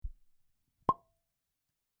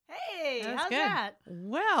How's good. that?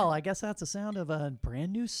 Well, I guess that's the sound of a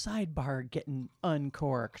brand new sidebar getting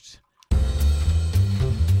uncorked.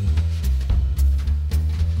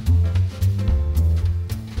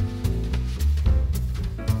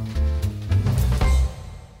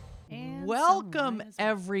 And Welcome, some wine as well.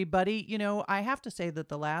 everybody. You know, I have to say that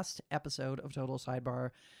the last episode of Total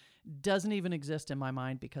Sidebar doesn't even exist in my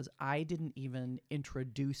mind because I didn't even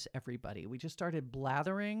introduce everybody. We just started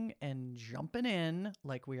blathering and jumping in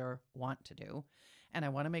like we are wont to do. And I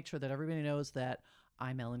want to make sure that everybody knows that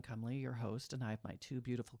I'm Ellen Cumley, your host, and I have my two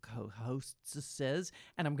beautiful co-hostesses.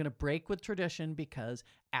 And I'm going to break with tradition because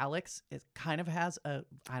Alex kind of has a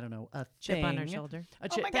Chip on her thing. shoulder. A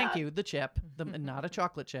chip. my Thank God. you. The chip, not a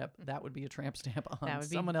chocolate chip. That would be a tramp stamp on That would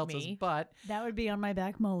be someone else's me. butt. That would be on my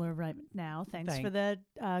back molar right now. Thanks for the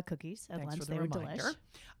cookies at Thanks lunch. for the They were reminder.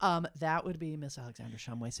 delish. That would be Miss Alexandra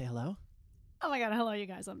Shumway. Say hello. Oh my God. Hello, you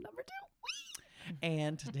guys. I'm number 2.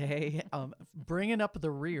 And today, bringing up the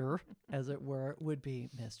rear, as it were, would be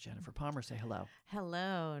Miss Jennifer Palmer. Say hello.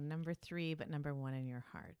 Hello, number 3, but number 1 in your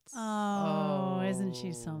hearts. Oh, isn't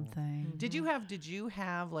she something? Did you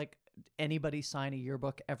have like anybody sign a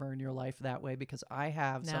yearbook ever in your life that way? Because I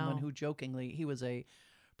have someone No. who jokingly, he was a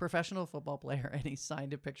professional football player and he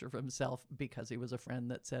signed a picture of himself because he was a friend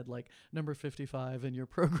that said like number 55 in your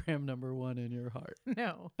program, number 1 in your heart.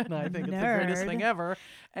 No. And I think it's the greatest Nerd. thing ever.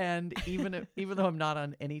 And even though I'm not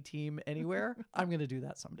on any team anywhere, I'm going to do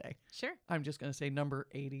that someday. Sure. I'm just going to say number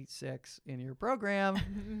 86 in your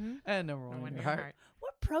program and number 1 in your heart.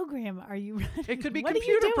 What program are you running? It could be What are you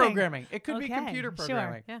computer doing? programming. It could be Okay, computer sure.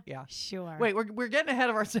 programming. Yeah. Sure. Wait, we're getting ahead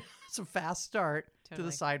of ourselves. It's a fast start to the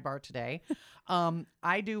Totally. sidebar today.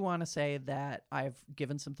 I do want to say that I've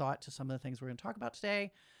given some thought to some of the things we're going to talk about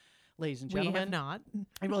today. Ladies and We gentlemen. have not.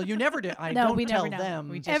 Well, you never do. I No, don't we tell never know. them.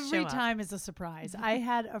 We just Every show up. time is a surprise. I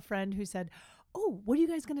had a friend who said, "Oh, what are you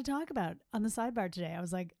guys going to talk about on the sidebar today?" I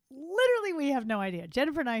was like, "Literally, we have no idea."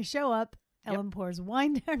 Jennifer and I show up. Yep. Ellen pours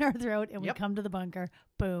wine down our throat, and we Yep. come to the bunker.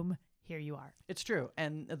 Boom, here you are. It's true.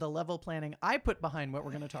 And the level planning I put behind what we're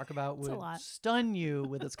going to talk about It's a would lot. stun you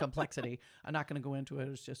with its complexity. I'm not going to go into it.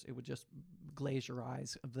 It would just glaze your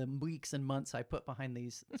eyes of the weeks and months I put behind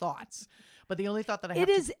these thoughts. But the only thought that I have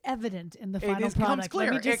It to is evident in the it final is, becomes product.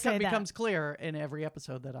 clear. Let me just It say becomes clear in every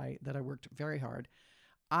episode that I worked very hard.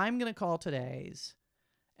 I'm going to call today's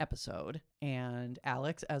episode, and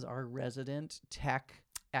Alex, as our resident tech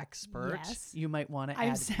expert, Yes. you might want to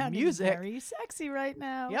I'm add sounding music. very sexy right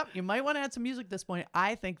now. Yep, you might want to add some music at this point.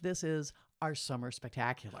 I think this is our summer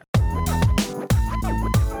spectacular.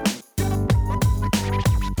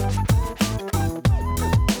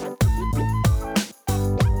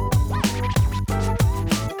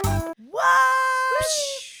 What?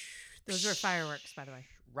 Those were fireworks, by the way.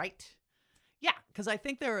 Right. Yeah, because I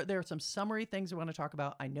think there are some summary things we want to talk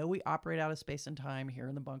about. I know we operate out of space and time here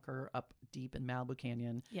in the bunker up deep in Malibu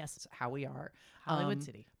Canyon. Yes. It's how we are. Hollywood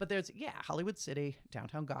City. But there's, Hollywood City,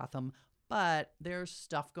 downtown Gotham. But there's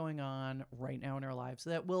stuff going on right now in our lives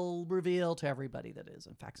that will reveal to everybody that is,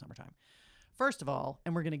 in fact, summertime. First of all,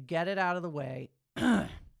 and we're going to get it out of the way,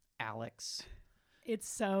 Alex. It's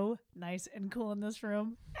so nice and cool in this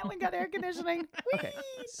room. Ellen got air conditioning. Okay.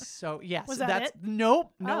 So, yes. Was that that's it?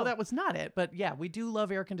 Nope. No, Oh. that was not it. But yeah, we do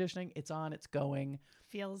love air conditioning. It's on. It's going.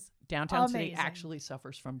 Feels Downtown City amazing. actually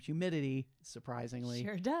suffers from humidity, surprisingly.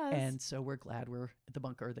 Sure does. And so we're glad we're at the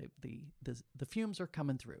bunker. The fumes are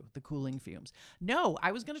coming through, the cooling fumes. No,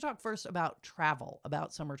 I was going to talk first about travel,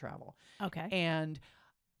 about summer travel. okay. And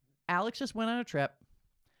Alex just went on a trip.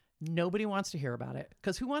 Nobody wants to hear about it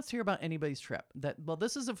because who wants to hear about anybody's trip?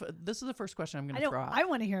 This is the first question I'm going to throw out. I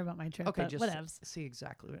want to hear about my trip. Okay, but just whatevs. see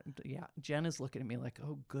exactly. Yeah, Jen is looking at me like,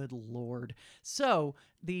 "Oh, good Lord." So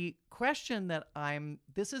the question that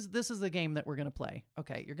this is the game that we're gonna play.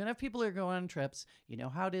 Okay, you're gonna have people who are going on trips. You know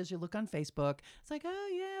how it is. You look on Facebook. It's like, "Oh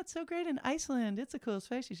yeah, it's so great in Iceland. It's the coolest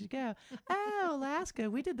place. You should go." "Oh,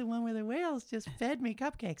 Alaska. We did the one where the whales just fed me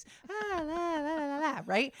cupcakes." Ah, la la la la la.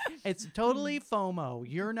 Right? It's totally FOMO.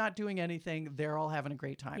 You're not doing anything. They're all having a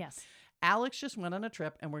great time. Yes. Alex just went on a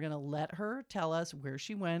trip, and we're going to let her tell us where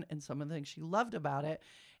she went and some of the things she loved about it.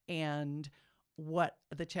 And what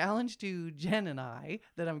the challenge to Jen and I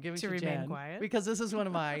that I'm giving To to remain Jen, quiet. because this is one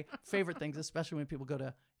of my favorite things, especially when people go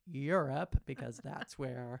to Europe, because that's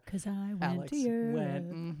where Because I went Alex to Europe.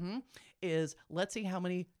 went, is let's see how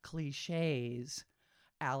many cliches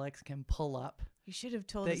Alex can pull up. You should have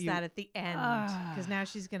told That us you- that at the end Ah. because now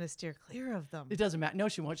she's going to steer clear of them. It doesn't matter. No,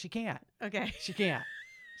 she won't. She can't. Okay. She can't.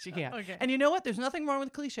 She can't. Okay. And you know what? There's nothing wrong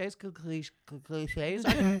with cliches. Cliches. Cliches.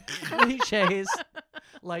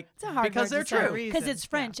 Like, It's a hard because word they're to say. true. Because it's Yeah.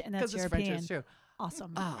 French and that's Because it's French, European. it's true.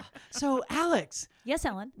 awesome. So Alex, Yes,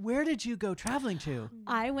 Ellen. where did you go traveling to?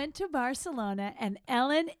 I went to Barcelona, and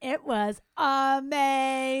Ellen, it was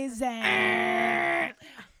amazing.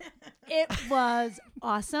 It was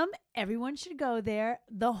awesome. Everyone should go there.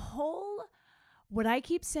 What I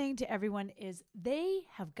keep saying to everyone is they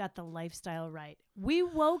have got the lifestyle right. We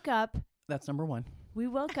woke up That's number one.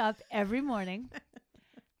 every morning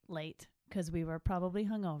late because we were probably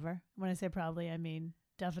hungover. When I say probably, I mean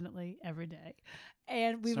definitely every day.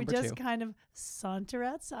 And we would Number just two. kind of saunter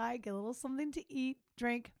outside, get a little something to eat,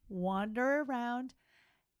 drink, wander around.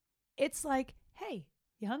 It's like, hey,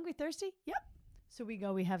 you hungry, thirsty? Yep. So we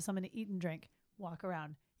go, we have something to eat and drink, walk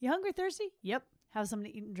around. You hungry, thirsty? Yep. Have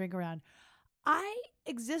something to eat and drink around. I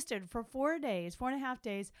existed for 4.5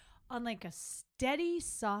 days on like a steady,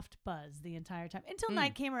 soft buzz the entire time until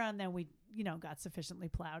night came around. Then we, got sufficiently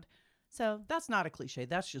plowed. So That's not a cliche.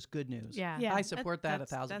 That's just good news. Yeah. Yeah. I support that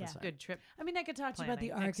That's 1,000%. That's a good trip. I mean, I could talk to you about the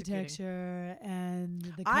Planning, executing. architecture and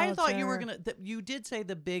the culture. I thought you were gonna. You did say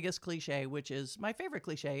the biggest cliche, which is my favorite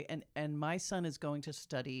cliche, and my son is going to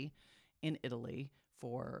study in Italy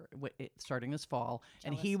for starting this fall,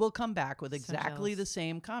 and he will come back with So exactly the jealous.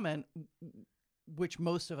 same comment, which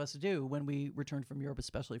most of us do when we return from Europe,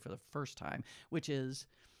 especially for the first time, which is.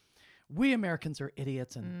 We Americans are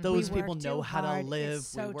idiots, and those We people work know too how to hard. live. It's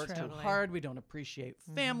so we work true. too Totally. hard. We don't appreciate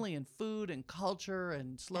family and food and culture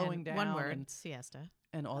and slowing And down. One word, and siesta.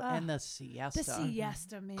 and all, Ugh. and the siesta. The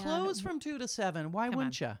siesta, man. Close from 2 to 7. Why Come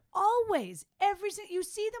wouldn't you? Always. You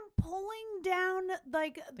see them pulling down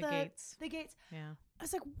like The gates. The gates. Yeah. I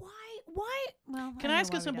was like, why? Well, Can I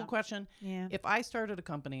ask a simple question? Yeah. If I started a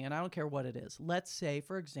company, and I don't care what it is, let's say,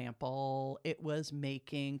 for example, it was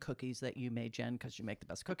making cookies that you made, Jen, because you make the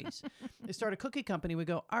best cookies. They start a cookie company. We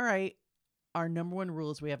go, all right, our number one rule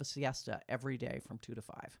is we have a siesta every day from 2 to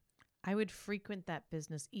 5. I would frequent that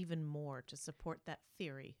business even more to support that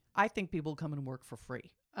theory. I think people come and work for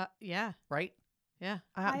free, Yeah. right? Yeah.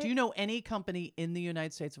 Do you know any company in the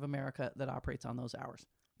United States of America that operates on those hours?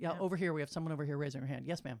 Yeah, No. over here, we have someone over here raising her hand.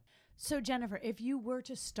 Yes, ma'am. So, Jennifer, if you were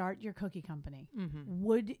to start your cookie company, Mm-hmm.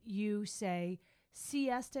 would you say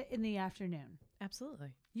siesta in the afternoon?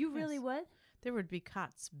 Absolutely. You really Yes. would? There would be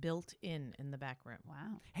cots built in the back room.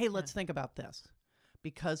 Wow. Hey, let's think about this.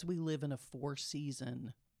 Because we live in a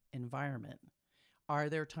 4-season environment, are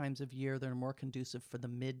there times of year that are more conducive for the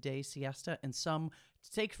midday siesta? And some,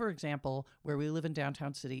 take for example, where we live in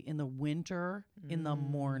downtown city, in the winter, in the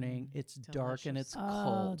morning, it's dark and it's delicious. Oh,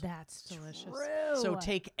 cold. that's Delicious. true. So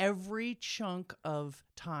take every chunk of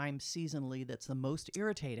time seasonally that's the most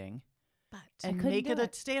irritating But and couldn't make do it a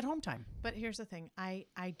it. stay-at-home time. but here's the thing. I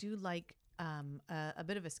do like a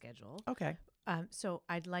bit of a schedule. Okay. So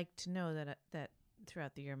I'd like to know that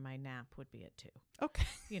throughout the year my nap would be at 2. Okay.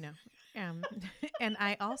 And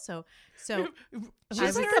I also so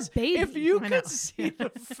She's like a baby. If you I know. could see the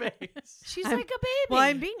face. She's I'm- like a baby. well,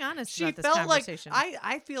 I'm being honest She about this felt like conversation.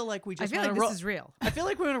 I feel like we I just feel went like on a this is real. I feel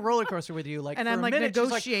like we're on a roller coaster with you. Like, And for I'm, a like, minute, she's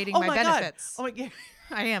negotiating like, oh my God. benefits. Oh my God.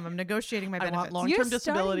 I am. I'm negotiating my I benefits. want long-term You're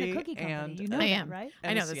disability starting a cookie company. and You know I that, am. right? I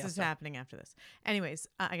and know a this is siesta. happening after this. Anyways,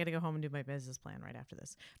 I got to go home and do my business plan right after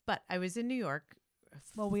this. But I was in New York.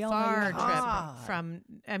 Well, we all know far you're trip hot. from.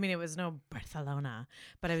 I mean, it was no Barcelona,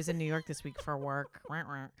 but I was in New York this week for work.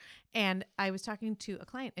 And I was talking to a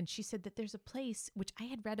client, and she said that there's a place which I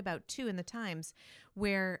had read about too in the Times,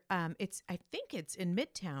 where I think it's in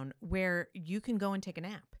Midtown, where you can go and take a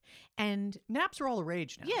nap. And Naps are all the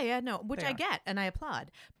rage now. yeah, no, which They I are. get and I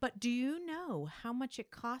applaud. But do you know how much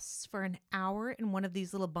it costs for an hour in one of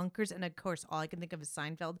these little bunkers? And of course, all I can think of is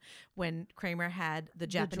Seinfeld when Kramer had the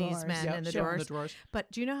Japanese drawers. men Yep, in the sure, in drawers. the drawers.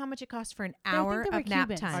 But do you know how much it costs for an I think hour they were of nap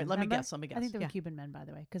Cubans, time? All right, let me remember? guess. I think they were Yeah. Cuban men, by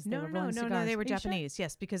the way, because they No, were no, blowing no, cigars. they were Are you sure? Japanese.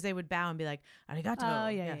 Yes, because they would bow and be like, "Arigato." Oh,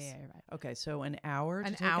 yeah, yes. yeah, you're right. Okay, so an hour to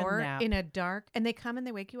An take hour a nap, in a dark, and they come and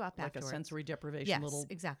they wake you up like afterwards. a sensory deprivation yes, little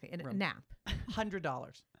exactly. And a room. nap.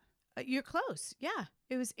 $100. You're close. Yeah,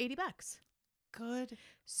 it was $80. Good.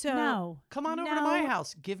 So No. Come on over to my No.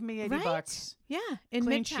 house. Give me $80 Right? bucks. Yeah, in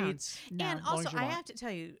Clean Midtown. sheets. No. And As long also, as you I want. have to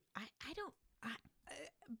tell you,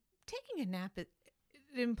 taking a nap it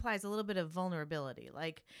implies a little bit of vulnerability.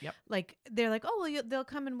 Yep. Like they're like, oh well, they'll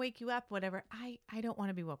come and wake you up, whatever. I don't want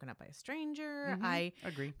to be woken up by a stranger. Mhm.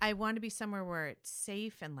 Agree. I want to be somewhere where it's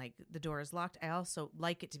safe and like the door is locked. I also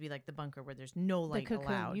like it to be like the bunker where there's no The light cocoon.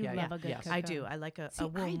 allowed. You Yeah, love yeah. a good Yes. cocoon. I do. I like a See,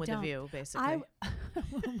 womb I with a don't. view, basically.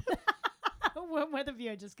 Womb with a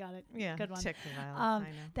view. I just got it. yeah, Good one. Tick the violin, I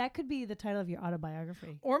know. That could be the title of your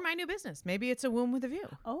autobiography. Or my new business. Maybe it's a womb with a view.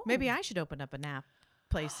 Oh. Maybe I should open up a nap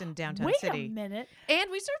place in downtown Wait city. a minute. And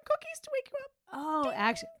we serve cookies to wake you up. Oh,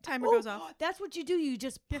 actually, Timer oh, goes off. That's what you do. You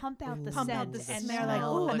just pump out the Pump scent, out the and they're like,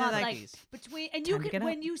 smell oh, of not the like cookies. between. And you Time to can get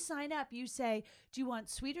when up. you sign up, you say, do you want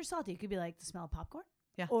sweet or salty? It could be like the smell of popcorn,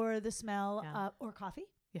 Yeah. or the smell Yeah. or coffee.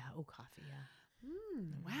 Yeah. Oh, coffee. Yeah.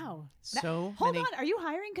 Wow. So Hold many. on, are you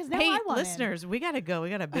hiring? Because now Hey, I want in. listeners, we gotta go. We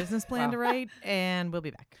got a business plan Wow. to write, and we'll be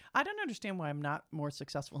back. I don't understand why I'm not more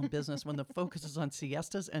successful in business when the focus is on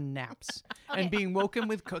siestas and naps Okay. and being woken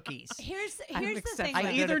with cookies. Here's the I'm thing. exceptionally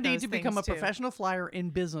I good either at need those to become a things, too. professional flyer in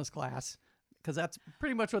business class, because that's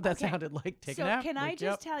pretty much what that Okay. sounded like. Take So a nap. can I wake you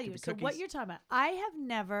just up, tell give you? So what cookies. you're talking about? I've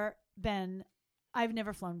never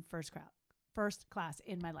flown first class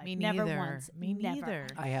in my life. Me Never neither. once. Me Never. neither.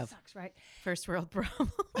 I have. Sucks, right? First world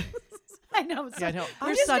problems. I know. So Yeah, I know. I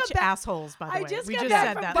We're just got such back- assholes, by the I way. just we got just back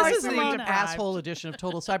said from that. This This is the Barcelona. asshole edition of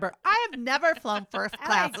Total Cyber. I have never flown first Oh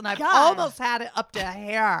class, my and I've God. almost had it up to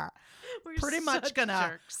here. We're Pretty much such gonna.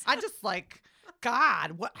 jerks. I just like.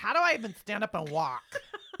 God, what? How do I even stand up and walk?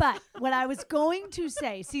 But what I was going to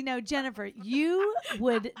say, see now, Jennifer, you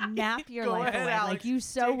would nap your Go life ahead, away. Alex. Like you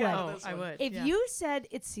so Take would. out Oh, this I one. would. If yeah. you said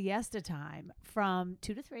it's siesta time from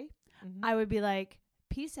 2 to 3, Mhm. I would be like,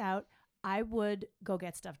 peace out. I would go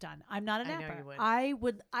get stuff done. I'm not a I know napper. you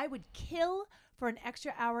would. I would kill for an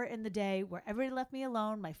extra hour in the day where everybody left me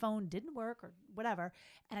alone, my phone didn't work or whatever,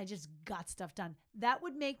 and I just got stuff done. That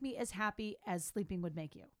would make me as happy as sleeping would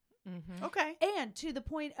make you. Mhm. Okay. And to the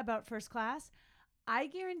point about first class, I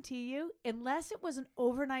guarantee you, unless it was an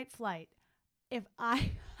overnight flight, if I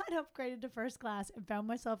had upgraded to first class and found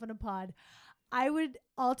myself in a pod, I would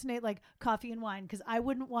alternate like coffee and wine because I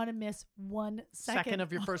wouldn't want to miss 1 second Second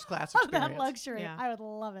of your first class of experience. that luxury. Yeah. I would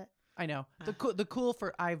love it. I know. The cool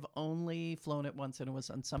for I've only flown it once and it was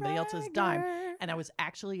on somebody else's dime. Bragger. And I was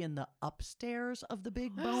actually in the upstairs of the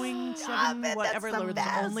big Boeing Stop 7 it, whatever.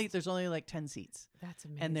 that's the There's only like 10 seats. That's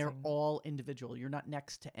amazing. And they're all individual. You're not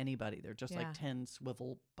next to anybody. They're just Yeah. like 10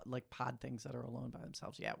 swivel like pod things that are alone by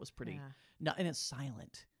themselves. Yeah, it was pretty. Yeah. No, and it's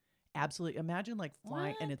silent. Absolutely. Imagine like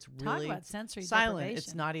flying and What? it's Talk really about sensory silent. It's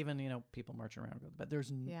deprivation. not even, people marching around, but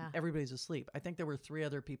Yeah. everybody's asleep. I think there were 3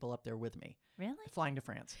 other people up there with me Really? flying to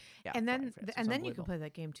France. Yeah. And flying then to France. It was and then you can unbelievable. play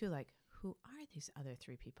that game too. Like, who are these other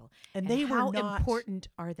 3 people? And they were how not- important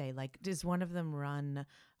are they? Like, does one of them run?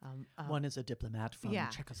 One is a diplomat from yeah.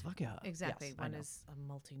 Czechoslovakia. Exactly. Yes, I one know. is a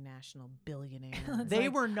multinational billionaire. They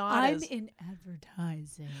like, were not I'm as in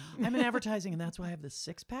advertising. I'm in advertising, and that's why I have this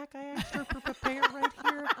 6-pack I extra prepared right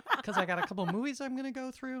here because I got a couple movies I'm going to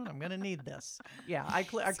go through, and I'm going to need this. Yeah, I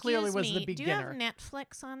clearly was the beginner. Do you have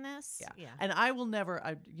Netflix on this? Yeah. And I will never.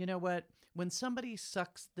 You know what? When somebody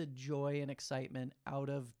sucks the joy and excitement out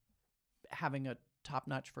of having a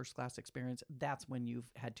top-notch first-class experience, that's when you've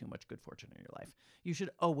had too much good fortune in your life. You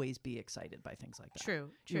should always be excited by things like that.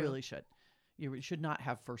 True. You really should. You should not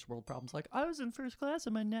have first world problems like, I was in first class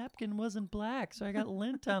and my napkin wasn't black, so I got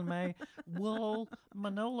lint on my wool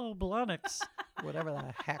Manolo Blahniks. Whatever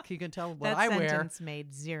the heck. You can tell what that I wear. sentence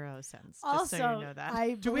made 0 sense. Just Also, so you know that.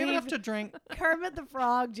 I Do we have enough believe to drink? Kermit the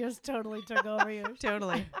Frog just totally took over you.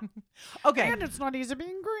 totally. Okay, And it's not easy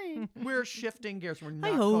being green. we're shifting gears. We're Hi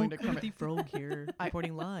not ho, going to Kermit Kermit. the Frog here,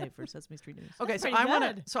 reporting live for Sesame Street News. Okay, so pretty I want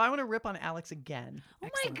to good. rip on Alex again. Oh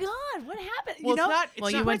Excellent. my God, what happened? Well, you know, it's not. It's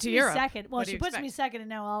Well, not, you she went puts to me Europe. second. Well, What do she you puts me expect? second, and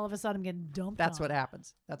now all of a sudden I'm getting dumped. That's on. what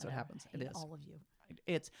happens. That's what Whatever. happens. I It hate is. all of you.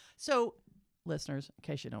 It's so, listeners, in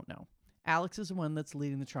case you don't know, Alex is the one that's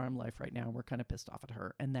leading the charm life right now. We're kind of pissed off at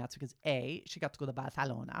her, and that's because A, she got to go to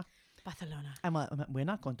Barcelona, Barcelona. and we're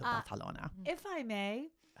not going to Barcelona. If I may,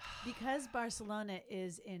 because Barcelona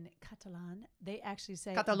is in Catalan, they actually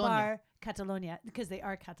say Catalonia. Catalonia, because they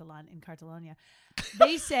are Catalan in Catalonia.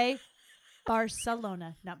 They say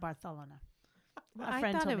Barcelona, not Barcelona. A I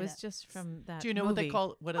friend thought told it me was that. just from that. Do you know what they movie.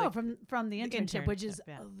 call what? Are Oh, they, from the internship, which is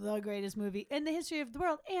Internship, the greatest movie in the history of the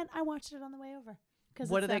world, and I watched it on the way over.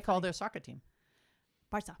 what do they call their soccer team?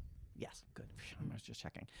 Barca? Yes, good. I was just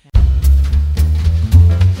checking.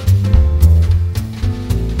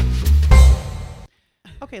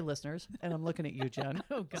 Okay, listeners, and I'm looking at you, Jen.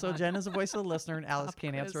 Oh, So God. Jen is the voice of the listener, and Alice Pop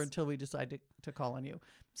can't answer quiz. until we decide to call on you.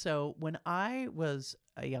 So when I was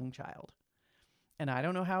a young child, and I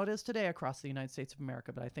don't know how it is today across the United States of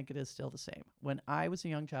America, but I think it is still the same. When I was a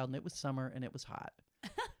young child and it was summer and it was hot,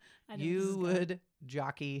 I know this is you going. would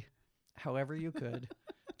jockey however you could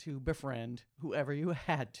to befriend whoever you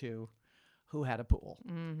had to who had a pool,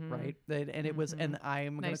 Mhm. right? And it was, and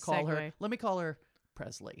I'm going Nice to call her, segue. let me call her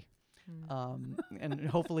Presley. And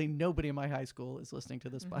hopefully nobody in my high school is listening to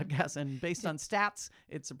this podcast. And based on stats,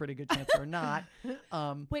 it's a pretty good chance they're not.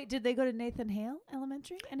 Wait, did they go to Nathan Hale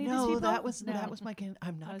Elementary? Any of these No, people? that was No. that was my. I'm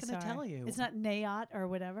Oh, not going to sorry. tell you. It's not Nayot or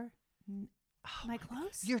whatever. Am I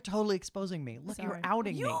close? You're totally exposing me. Look, you're Sorry.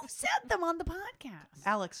 outing me. You said them on the podcast.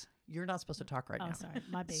 Alex, you're not supposed to talk right Oh, now. sorry.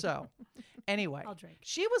 My baby. So, anyway, I'll drink.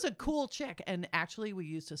 she was a cool chick, and actually, we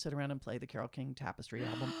used to sit around and play the Carole King Tapestry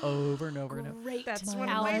album over and over and over. Great That's album. one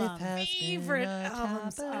of my Life has been favorite a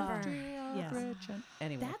albums tapestry ever. of Yes. rich and-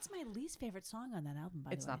 Anyway, That's my least favorite song on that album,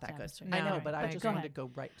 by it's the way. not that good. Tapestry. I No, know, right, but I right. just Go wanted ahead. to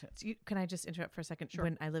go right to it. So can I just interrupt for a second? Sure.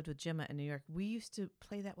 When I lived with Gemma in New York, we used to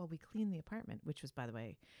play that while we cleaned the apartment, which was, by the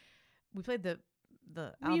way, we played the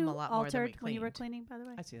Were album you a lot more than we altered cleaned. when you were cleaning, by the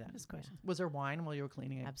way? I see that. Just a question. Was there wine while you were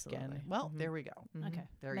cleaning it Absolutely. again? Well, Mhm. there we go. Mhm. Okay.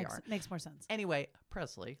 There makes, you are. Makes more sense. Anyway,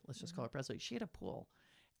 Presley, let's just call her Presley. She had a pool,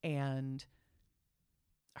 and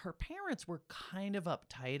her parents were kind of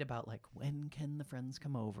uptight about like, when can the friends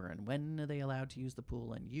come over and when are they allowed to use the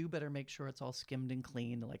pool, and you better make sure it's all skimmed and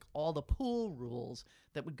clean, like all the pool rules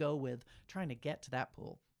that would go with trying to get to that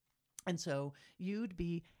pool. And so you'd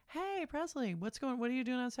be, hey, Presley, what are you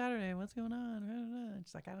doing on Saturday? What's going on? And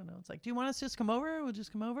she's like, I don't know. It's like, do you want us to just come over? We'll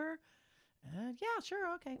just come over. Yeah,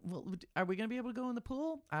 sure. Okay. Well, are we going to be able to go in the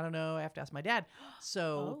pool? I don't know. I have to ask my dad.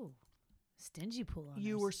 So Oh, stingy pool owners.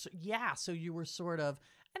 you were, so you were sort of,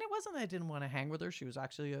 and it wasn't that I didn't want to hang with her. She was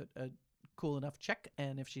actually a cool enough chick.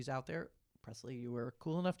 And if she's out there, Presley, you were a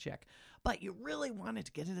cool enough chick. But you really wanted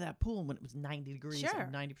to get into that pool when it was 90 degrees Sure.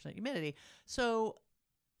 and 90% humidity. So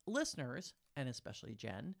listeners, and especially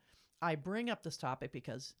Jen, I bring up this topic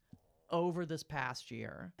because over this past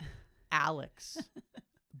year, Alex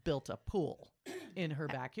built a pool in her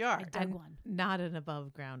I backyard. dug And one. not an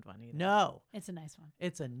above ground one either. No, It's a nice one.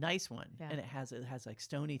 it's a nice one, Yeah. and it has like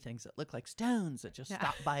stony things that look like stones that just Yeah.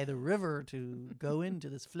 stop by the river to go into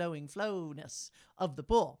this flowing flowness of the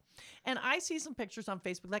pool. And I see some pictures on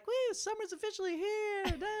Facebook like, "Woo, summer's officially here!"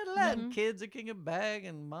 Da, da, da. And kids are kicking a bag,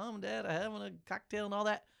 and mom and dad are having a cocktail and all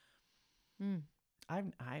that. Mm.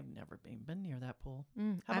 I've never been near that pool.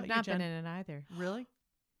 Mm. How I've about you, not been Jen? in it either. Really?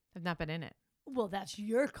 I've not been in it. Well, that's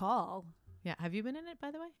your call. Yeah. Have you been in it, by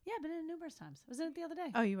the way? Yeah, I've been in it numerous times. I was in it the other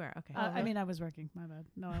day. Oh, you were. Okay. I mean, I was working. My bad.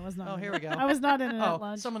 No, I was not. Oh, in here it. we go. I was not in it Oh, at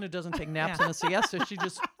lunch. someone who doesn't take naps in a siesta. She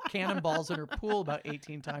just cannonballs in her pool about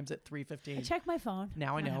 18 times at I 3:15. check my phone.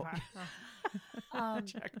 Now I know. Um,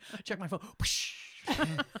 check my phone.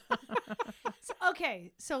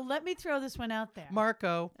 okay, so let me throw this one out there.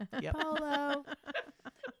 Marco. Yep. Polo,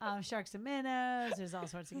 Sharks and Minnows. There's all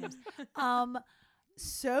sorts of games.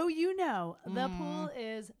 So you know, the pool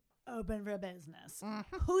is open for business.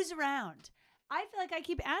 Who's around? I feel like I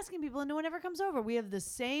keep asking people, and no one ever comes over. We have the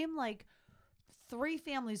same like 3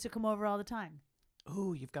 families who come over all the time.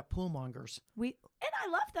 Ooh, you've got pool mongers. And I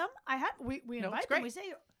love them. We No, it's invite them. great. We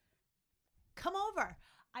say, come over.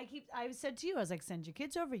 I said to you, I was like, send your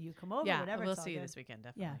kids over. You come over. Yeah, whatever. we'll it's all see you good. this weekend,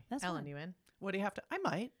 definitely. that's Ellen, fine. you in? What do you have to? I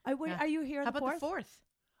might. Yeah. Are you here? How the about 4th? the 4th?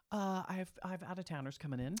 I've out of towners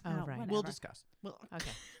coming in. Oh, right. whatever. We'll discuss. Well,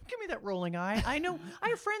 Okay. give me that rolling eye. I know. I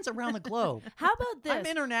have friends around the globe. How about this? I'm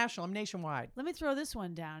international. I'm nationwide. Let me throw this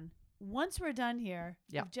one down. Once we're done here,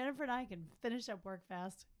 Yeah. if Jennifer and I can finish up work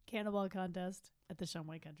fast, cannonball contest at the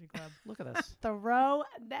Shumway Country Club. Look at this. Throw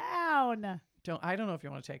down. I don't know if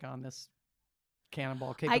you want to take on this cannonball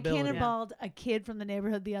I capability. cannonballed a kid from the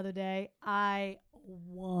neighborhood the other day. I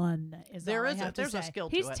won. There's a skill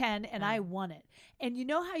to He's it. 10 and Yeah. I won it. And you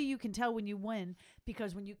know how you can tell when you win?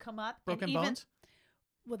 Because when you come up Broken and even, bones.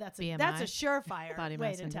 well, that's a BMI. surefire Body way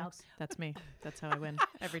mass to tell. index. That's me. That's how I win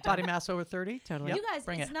every time. Body mass over 30. Totally. Yep. You guys,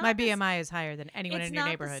 bring it's it. not My the- BMI is higher than anyone it's in your not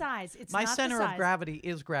neighborhood. the size. It's My not center the of size. gravity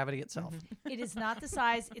is gravity itself. It is not the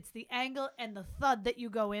size. It's the angle and the thud that you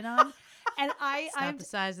go in on. And It's I'm not the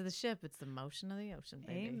size of the ship; it's the motion of the ocean,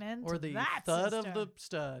 baby. amen Or to the that, thud sister. of the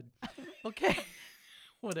stud. Okay.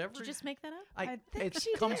 Whatever. Did you just make that up? I think it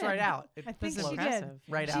she comes did. right out. It I think This is she flows did. impressive.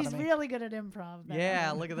 right out She's of me. really good at improv. that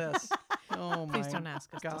Yeah, woman. look at this. Oh my Please don't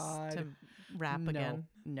ask us God. to rap no, again.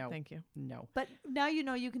 No. Thank you. No. But now you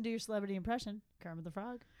know you can do your celebrity impression. Kermit the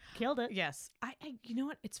Frog. Killed it. Yes, I. You know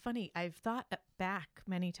what? It's funny. I've thought back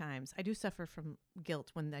many times. I do suffer from guilt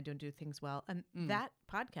when I don't do things well, and that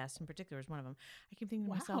podcast in particular is one of them. I keep thinking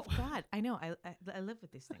to myself, Wow. God, I know. I live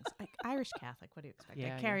with these things. Like Irish Catholic. What do you expect?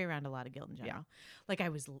 Yeah, I carry around a lot of guilt in general. Like I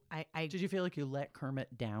was. I Did you feel like you let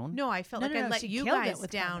Kermit down? no. I felt No, like no, I no, let she you killed it guys with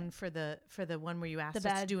down Kermit. for the one where you asked The us to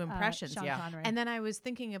bad do impressions. Sean Yeah. Connery. And then I was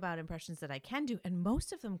thinking about impressions that I can do, and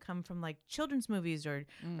most of them come from like children's movies or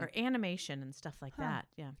animation and stuff like that.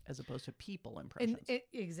 Yeah, As opposed to people impressions.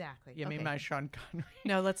 exactly. You mean Okay. my Sean Connery?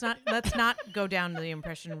 No, let's not go down the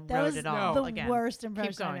impression that road was at all the again. worst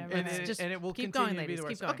impression going. I've ever And heard. it, Just and it will keep continue going, to be the ladies,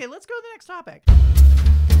 worst. keep going. Okay, let's go to the next topic.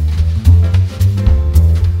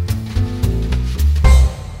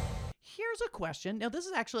 Here's a question. Now, this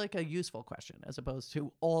is actually like a useful question as opposed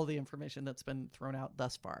to all the information that's been thrown out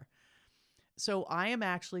thus far. So I am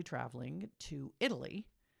actually traveling to Italy.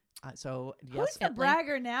 So yes, Who's the Italy.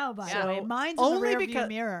 bragger now, by the So, way? Mine's in the only rear because-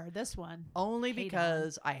 view mirror. This one. Only Hate on.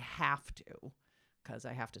 because I have to. Because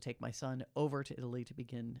I have to take my son over to Italy to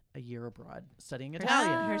begin a year abroad studying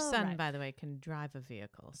Italian. Her Oh, son, right. by the way, can drive a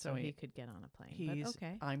vehicle, so So he he- could get on a plane. He's But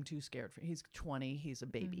okay. I'm too scared for. He's 20. He's a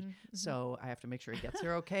baby, Mhm, so I have to make sure he gets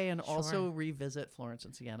there okay, and also revisit Florence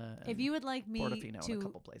and Siena. And If you would like me Portofino and a to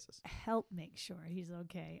couple places. help make sure he's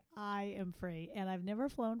okay, I am free, and I've never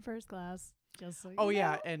flown first class. Just so Oh you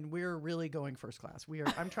yeah, know. and we're really going first class.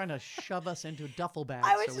 I'm trying to shove us into duffel bags.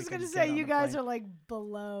 I was so we just can gonna get say on you the guys plane. are like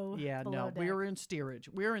below. Yeah, below no, deck. we're in steerage.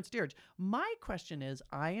 We're in steerage. My question is,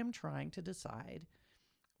 I am trying to decide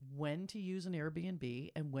when to use an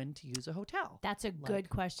Airbnb and when to use a hotel. That's a Like, good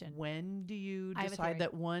question. When do you I have a decide theory.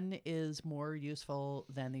 that one is more useful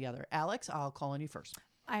than the other? Alex, I'll call on you first.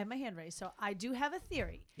 I have my hand raised, so I do have a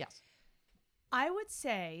theory. Yes. I would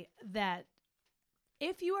say that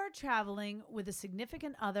if you are traveling with a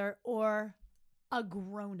significant other or a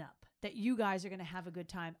grown up, that you guys are going to have a good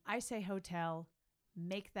time, I say hotel,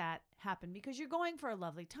 make that happen because you're going for a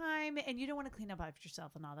lovely time and you don't want to clean up after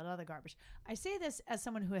yourself and all that other garbage. I say this as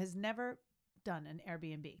someone who has never done an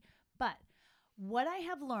Airbnb, but what I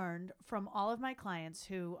have learned from all of my clients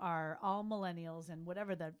who are all millennials and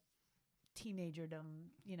whatever the teenagerdom,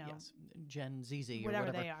 Yes. Gen ZZ or whatever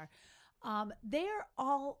whatever. they are. They are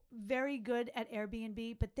all very good at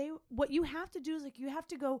Airbnb, but what you have to do is like you have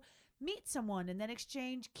to go meet someone and then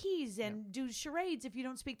exchange keys and do charades if you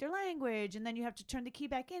don't speak their language, and then you have to turn the key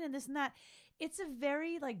back in and this and that. It's a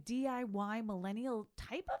very like DIY millennial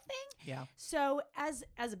type of thing. Yeah. So as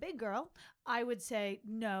a big girl, I would say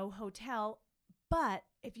no hotel, but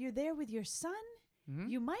if you're there with your son, Mhm.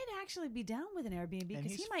 you might actually be down with an Airbnb And because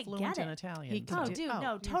he's he might fluent get in it. Italian. He can Oh, do- dude, oh,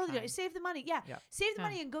 no, you're totally. fine. Save the money. Yeah. Yeah. Save the Yeah.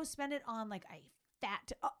 money and go spend it on like a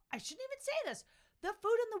fat. Oh, I shouldn't even say this. The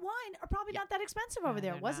food and the wine are probably Yeah. not that expensive Yeah, over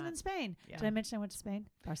there. they're It wasn't not. in Spain. Yeah. Did I mention I went to Spain?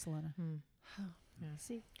 Barcelona. Hmm. Yeah.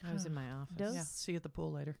 See? I was in my office Dos- Yeah. See you at the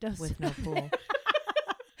pool later. Dos, with no pool.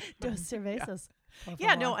 dos cervezas. Por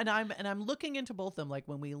Yeah, no, favor. and I'm looking into both of them. Like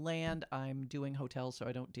when we land, I'm doing hotels so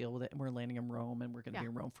I don't deal with it. And we're landing in Rome, and we're going to Yeah. be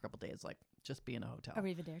in Rome for a couple days, like just be in a hotel.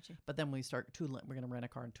 Arrivederci. But then we start tootling. We're going to rent a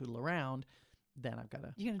car and tootle around. Then I've got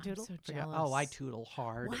to You gonna doodle? so figure out. jealous. Oh, I tootle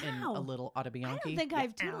hard in Wow. a little Autobianchi. I don't think Yeah.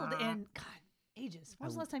 I've toodled in God ages. When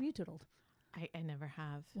was the I- last time you toodled? I never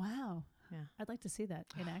have. Wow. Yeah. I'd like to see that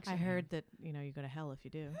in action. I heard that you go to hell if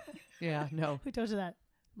you do. Yeah, no. Who told you that?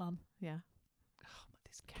 Mom. Yeah. Oh, but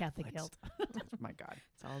these Catholic Catholics. guilt. My God,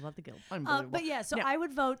 It's all about the guilt. unbelievable. But yeah, so Now- I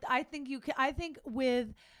would vote. I think I think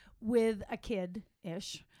with a kid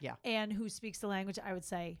ish, Yeah. and who speaks the language, I would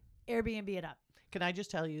say Airbnb it up. Can I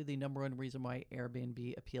just tell you the number one reason why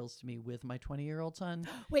Airbnb appeals to me with my 20-year-old son?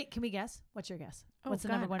 Wait, can we guess? What's your guess? What's the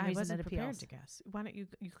number one I reason wasn't that prepared appeals? to guess. Why don't you?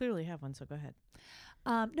 You clearly have one, so go ahead.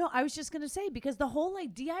 No, I was just gonna say because the whole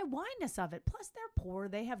like DIY-ness of it. Plus, they're poor;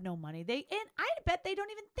 they have no money. And I bet they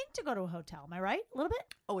don't even think to go to a hotel. Am I right? A little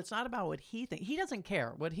bit. Oh, it's not about what he thinks. He doesn't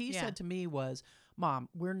care. What he Yeah. said to me was, Mom,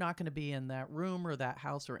 we're not going to be in that room or that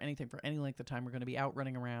house or anything for any length of time. We're going to be out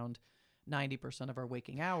running around 90% of our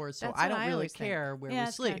waking hours. So That's I what don't I really always think. care where Yeah, we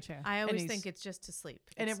it's kinda sleep. true. I always he's- think it's just to sleep.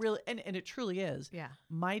 And it It's- really and it truly is. Yeah.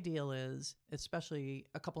 My deal is, especially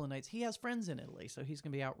a couple of nights, he has friends in Italy, so he's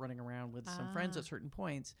going to be out running around with some friends at certain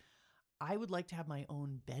points. I would like to have my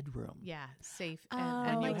own bedroom. Yeah. Safe. Oh,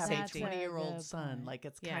 And you like have a that's a 20-year-old good son. point. Like,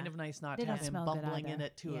 it's Yeah. kind of nice not They to don't have him smell good bumbling in either.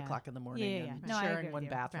 at 2 Yeah. o'clock in the morning Yeah, yeah, and yeah. No, I sharing agree one with you.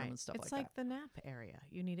 bathroom Right. and stuff It's like like the nap area.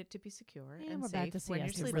 You need it to be secure Yeah, and we're back safe to when you're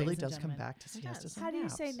siestas, that. It sleeping. really ladies and does come gentlemen. back to It siestas does. and How do you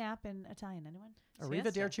say naps. nap in Italian? Anyone?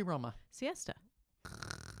 Arrivederci Roma. Siesta.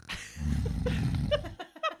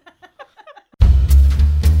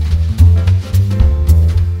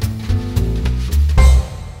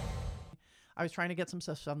 I was trying to get some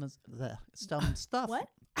stuff on some stuff. What?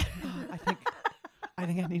 I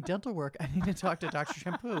think I need dental work. I need to talk to Dr.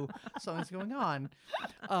 Shampoo. Something's going on.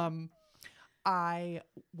 I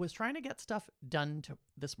was trying to get stuff done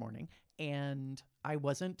this morning, and I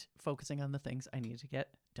wasn't focusing on the things I needed to get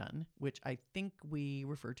done, which I think we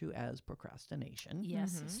refer to as procrastination.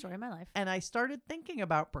 Yes, Mhm. story of my life. And I started thinking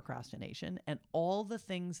about procrastination and all the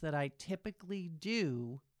things that I typically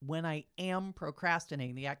do when I am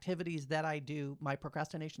procrastinating, the activities that I do, my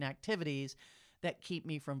procrastination activities that keep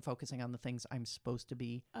me from focusing on the things I'm supposed to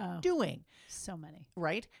be Oh, doing, so many.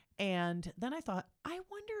 right? And then I thought, I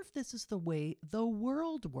wonder if this is the way the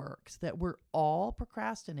world works, that we're all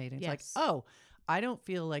procrastinating. It's like, Yes. oh, I don't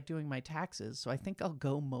feel like doing my taxes, so I think I'll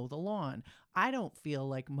go mow the lawn. I don't feel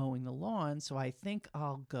like mowing the lawn, so I think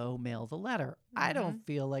I'll go mail the letter. I don't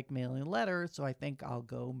feel like mailing a letter, so I think I'll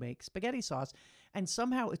go make spaghetti sauce. And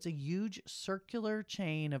somehow it's a huge circular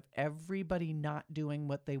chain of everybody not doing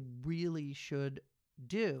what they really should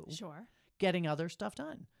do, Sure. getting other stuff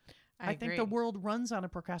done. I think the agree. world runs on a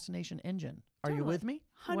procrastination engine. Are you Totally. with me?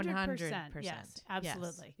 100%. Yes,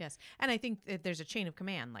 absolutely. Yes. And I think that there's a chain of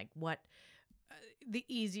command, like what the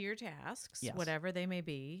easier tasks, Yes. whatever they may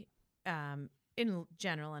be, in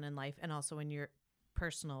general and in life, and also in your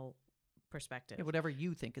personal perspective. Yeah, whatever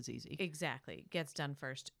you think is easy. Exactly. Gets done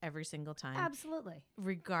first every single time, Absolutely.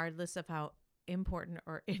 regardless of how important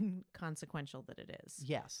or inconsequential that it is.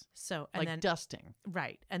 Yes. So, and Like then dusting.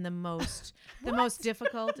 right, and the most What?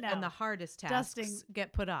 difficult No. and the hardest tasks Dusting.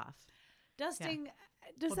 get put off. Dusting.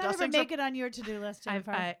 Does Well, that ever dusting's a- make it on your to-do list,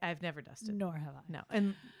 Jennifer? I've never dusted. Nor have I. No,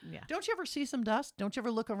 and yeah, Don't you ever see some dust? Don't you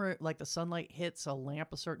ever look over, like the sunlight hits a lamp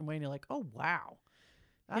a certain way and you're like, oh, wow.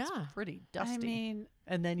 That's Yeah. pretty dusty. I mean,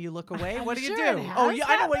 and then you look away. I'm What do you sure do? it Oh, has yeah,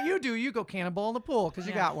 I know what you do. You go cannonball in the pool because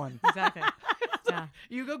you Yeah. got one. exactly. Yeah,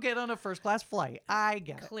 You go get on a first class flight. I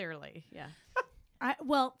get it. clearly, yeah.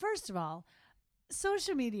 well, first of all,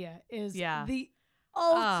 social media is Yeah. the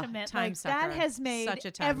ultimate. time Like sucker. that has made Such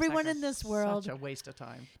a time everyone sucker. in this world. Such a waste of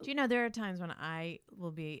time. Do you know there are times when I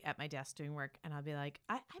will be at my desk doing work and I'll be like,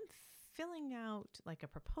 I'm filling out like a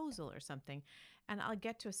proposal or something, and I'll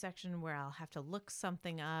get to a section where I'll have to look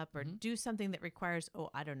something up or do something that requires,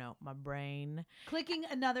 I don't know, my brain. Clicking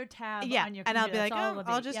another tab Yeah, on your and I'll computer, be like, that's all it'll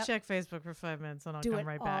be. I'll just Yep. check Facebook for 5 minutes and I'll Do come it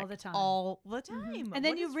right all back the time. all the time. And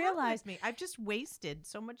then What you is wrong with realize- me, I've just wasted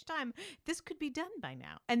so much time. This could be done by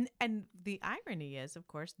now. And the irony is, of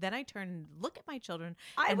course, then I turn and look at my children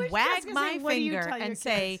I and was just wag gonna my say, what do you finger tell your and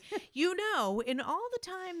say, kids? in all the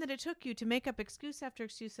time that it took you to make up excuse after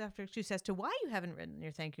excuse after excuse as to why you haven't written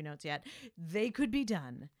your thank you notes yet, they could be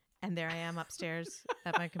done. And there I am upstairs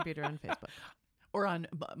at my computer on Facebook. Or on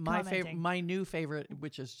my favorite, Commenting. my new favorite,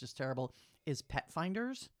 which is just terrible, is Pet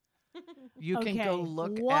Finders. You can Okay, go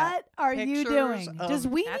look what at are you pictures doing? of- Does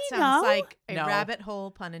Weenie That know? sounds like a No. rabbit hole,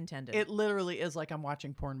 pun intended. It literally is like I'm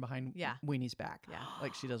watching porn behind Yeah. Weenie's back. Yeah.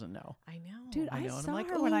 Like she doesn't know. I know. Dude, I I, know, and I'm saw like,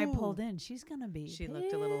 her when I "Ooh." pulled in. She's gonna be. She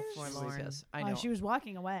looked a little pissed. forlorn. Yes, I Oh, know. she was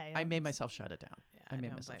walking away. I made myself shut it down. Yeah, I I made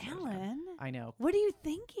don't myself blame shut her. it down. Ellen, I know. what are you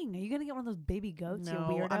thinking? Are you gonna get one of those baby goats? you No,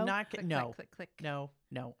 weirdo. I'm not. Click, No, click, click, click. no,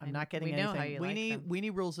 I'm I- not getting we know how anything. you like Weenie, them.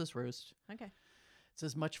 Weenie rules this roost. Okay. It's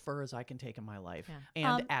as much fur as I can take in my life,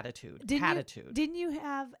 Yeah. and attitude, Didn't attitude. Didn't you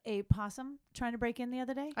have a possum trying to break in the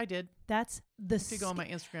other day? I did. That's the. If you go on my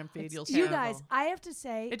Instagram feed, you'll see. You terrible. guys, I have to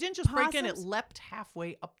say, It didn't just break in; it possums- leapt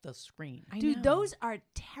halfway up the screen. I Dude, know. those are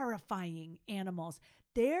terrifying animals.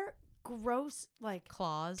 They're gross, like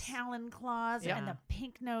claws. talon claws Yep. and the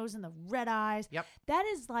pink nose and the red eyes. Yep. That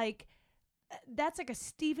is like that's like a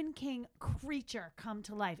Stephen King creature come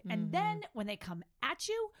to life. And Mm-hmm. then when they come at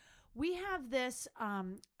you, we have this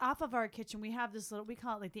off of our kitchen. We have this little. We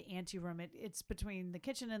call it like the ante room. It's between the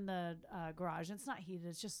kitchen and the garage. It's not heated.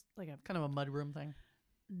 It's just like a Kind of a mudroom thing.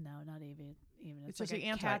 no, not even. It's like just the a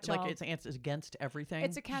anti, catch-all. like it's against everything.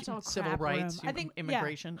 It's a catch-all civil crap rights, room. I think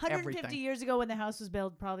immigration, 150 everything. years ago when the house was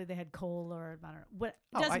built, probably they had coal or I don't know. What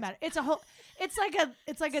Oh, doesn't I- matter. It's a whole. It's like a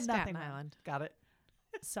Staten nothing room. Island. Got it.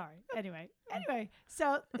 Sorry. Anyway.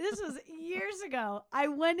 So this was years ago. I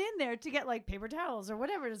went in there to get like paper towels or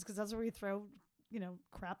whatever it is because that's where we throw,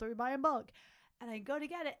 crap that we buy in bulk. And I go to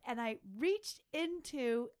get it, and I reached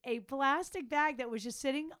into a plastic bag that was just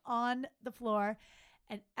sitting on the floor,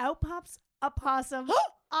 and out pops a possum.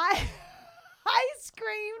 I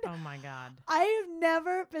screamed. Oh my God. I have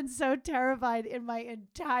never been so terrified in my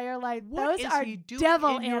entire life. What Those is are he doing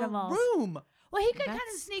devil in your animals. room? Well, he could kind of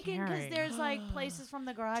That's sneak in because scary. there's like places from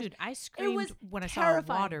the garage. Dude, I screamed was when I saw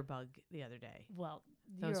terrifying. a water bug the other day. Well,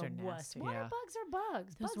 Those you're are a wuss. nasty. Water Yeah. bugs are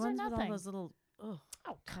bugs. Those bugs ones are with nothing. all those little Oh,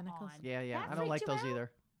 come tentacles. on. Yeah, yeah. That I don't like freaked those you out?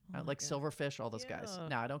 either. I Oh my like God. silverfish, all those guys. Yeah.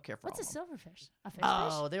 No, I don't care for What's a all of them. silverfish? A fish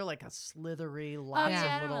Oh, they're like a slithery, Oh, lots yeah,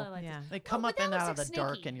 I of don't little. really like Yeah. those. They come but up that and out looks of the like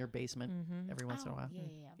dark sneaky. in your basement Mm-hmm. every once in a Oh, while. Yeah.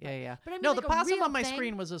 Yeah, yeah. But I mean, No, like the a possum real on my thing?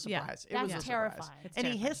 screen was a Yeah. surprise. It was That's a terrifying. surprise. It's And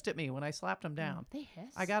he terrifying. hissed at me when I slapped him down. They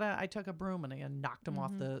hiss. I took a broom and I knocked him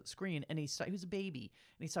off the screen, and he was a baby,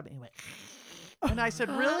 and he stopped and he went. And I said,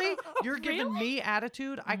 "Really? You're giving me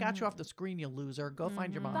attitude? I got you off the screen, you loser. Go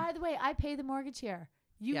find your mom." By the way, I pay the mortgage here.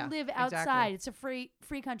 You Yeah, live exactly. outside. It's a free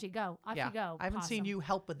country. Go. Off Yeah, you go. I haven't seen possum. you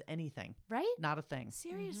help with anything. Right? Not a thing.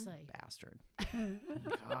 Seriously. Bastard.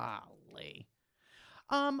 Golly.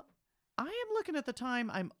 I am looking at the time.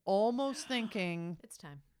 I'm almost thinking It's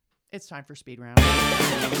time. it's time for speed round.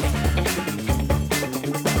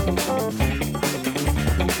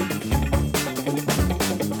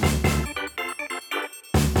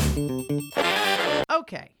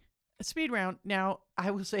 Okay. Speed round. Now,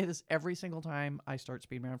 I will say this every single time I start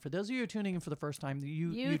speed round. For those of you who are tuning in for the first time,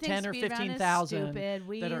 you think 10 or speed round is 15,000 stupid.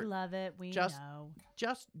 We that are love it. We just-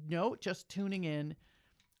 know. just tuning in.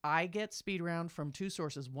 I get speed round from two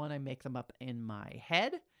sources. One, I make them up in my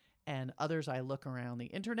head, and others I look around the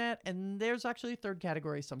internet. And there's actually a third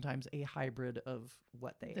category, sometimes a hybrid of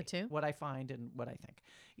what I find and what I think.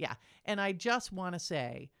 Yeah. And I just want to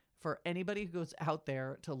say, for anybody who goes out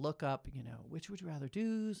there to look up, which would you rather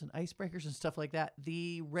do's and icebreakers and stuff like that,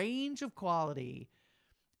 the range of quality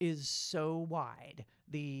is so wide.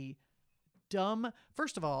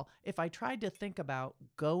 First of all, if I tried to think about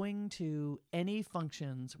going to any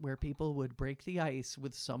functions where people would break the ice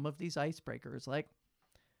with some of these icebreakers, like,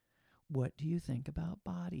 what do you think about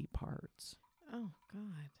body parts? Oh,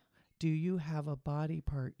 God. Do you have a body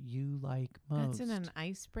part you like most? That's in an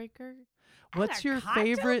icebreaker? What's At a your cocktail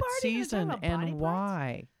favorite party you're talking season about body and parts?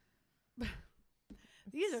 why?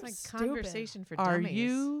 These It's are like stupid. conversation for Are dummies.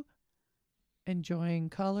 you enjoying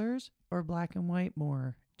colors or black and white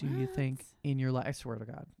more, do you think, in your life? I swear to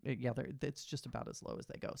God. It's just about as low as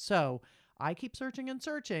they go. So I keep searching and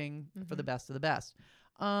searching for the best of the best.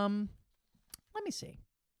 Let me see.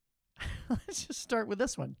 Let's just start with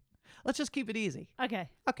this one. Let's just keep it easy. Okay.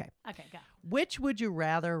 Okay. Okay, go. Which would you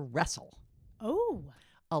rather wrestle? Oh.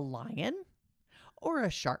 A lion or a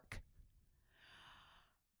shark?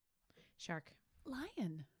 Shark.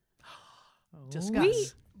 Lion. Discuss. We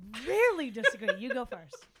rarely disagree. You go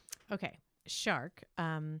first. Okay. Shark.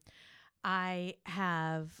 I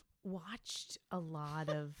have watched a lot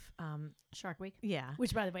of Shark Week. yeah.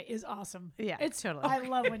 Which, by the way, is awesome. Yeah, It's totally. I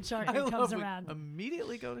love when Shark I Week comes love we around.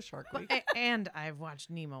 immediately go to Shark Week. And I've watched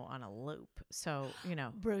Nemo on a loop. So,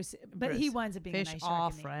 Bruce, but he Bruce, winds up being fish a nice are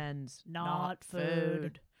shark. in the end. friends, not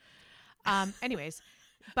food. Anyways,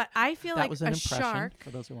 but I feel That like was an a impression shark.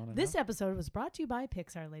 for those who want to This know. episode was brought to you by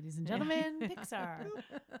Pixar, ladies and gentlemen. Pixar.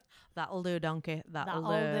 That'll do, donkey. That'll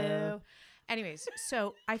That'll do. Anyways,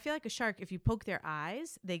 so I feel like a shark, if you poke their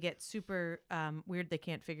eyes, they get super weird. They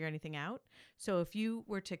can't figure anything out. So if you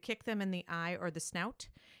were to kick them in the eye or the snout,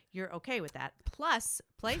 you're okay with that.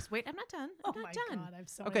 Wait, I'm not done. I'm Oh not my done. God, I have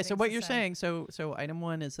so many Okay, so things what to you're say. saying, so item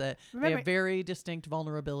one is that they Remember- have very distinct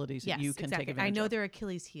vulnerabilities Yes, that you can exactly. take advantage I know of. their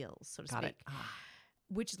Achilles heels, so to Got speak. it. Ah.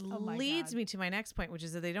 Which my leads God. me to my next point, which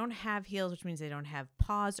is that they don't have heels, which means they don't have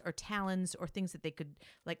paws or talons or things that they could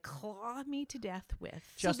like claw me to death with.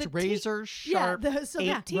 Just the teeth- razor sharp. so the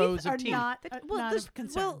 8 teeth rows are of teeth. not, That- not this- of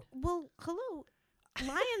concern. well, hello.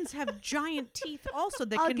 Lions have giant teeth also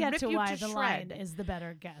that I'll can get rip to you why to the shred. lion is the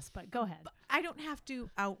better guess, but go ahead. I don't have to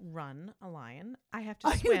outrun a lion. I have to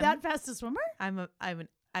Are swim. you that fast a swimmer?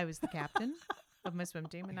 I was the captain of my swim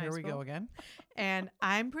team in high Here school. we go again. And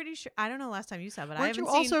I'm pretty sure, I don't know last time you saw, but I Weren't haven't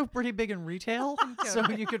you seen. also pretty big in retail? So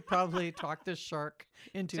you could probably talk this shark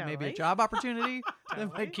into maybe a Totally. job opportunity that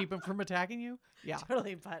Totally. might keep him from attacking you. Yeah.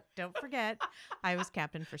 Totally, but don't forget, I was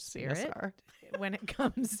captain for Spirit CSR. when it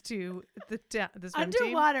comes to the swim team.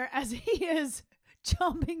 Underwater as he is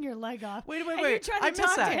chomping your leg off. Wait, And you're trying to I missed talk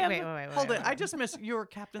to that. him. Wait, Hold it. wait. I just missed your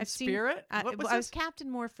Captain I've seen- Spirit. I What was was this? captain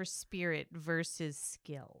more for spirit versus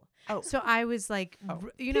skill. Oh. So I was like, Oh.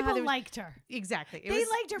 you know how People there was, liked her. exactly. It They was,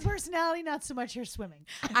 liked her personality, not so much her swimming.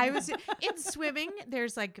 I was in swimming.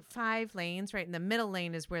 There's like 5 lanes, right? And the middle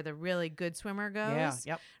lane is where the really good swimmer goes.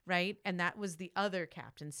 Yeah. Yep. Right. And that was the other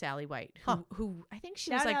captain, Sally White, who I think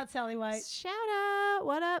she Shout was like, out Sally White. shout out,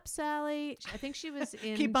 what up, Sally? I think she was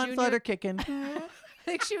in Keep on junior, flutter kicking. I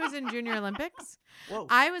think she was in Junior Olympics. Whoa.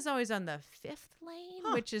 I was always on the 5th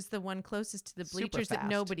lane, which is the one closest to the Super bleachers that fast.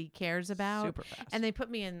 nobody cares about. Super fast. And they put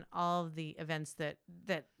me in all of the events that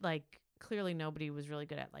like clearly nobody was really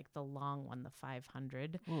good at, like the long one, the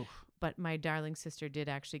 500. Oof. But my darling sister did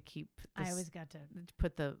actually keep I this, always got to.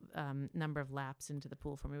 put the number of laps into the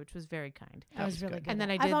pool for me, which was very kind. I was was really good. good. And then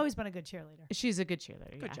at it. I did- I've always been a good cheerleader. She's a good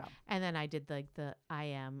cheerleader. Good yeah. job. And then I did like the I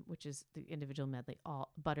am, which is the individual medley,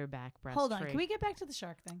 all butterback breast Hold on. free. Can we get back to the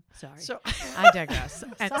shark thing? Sorry. So I digress.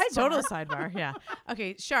 And Sidebar. total sidebar. Yeah.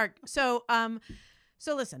 Okay. Shark. So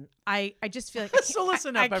so listen, I just feel like So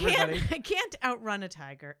listen up, everybody. I can't outrun a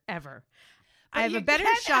tiger ever. But I have you a better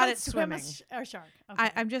can shot at outswim swimming. a shark. Okay.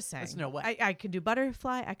 I'm just saying. There's no way. I can do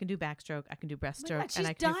butterfly. I can do backstroke. I can do Oh my breaststroke, God, she's and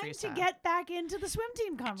I can do dying to freestyle. get back into the swim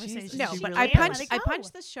team conversation. no, She but really I is. punch. Let it I go.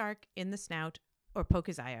 punch the shark in the snout or poke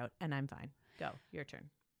his eye out, and I'm fine. Go. Your turn.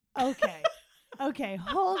 Okay. Okay.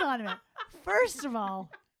 Hold on a minute. First of all,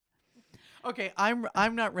 okay,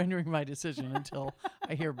 I'm not rendering my decision until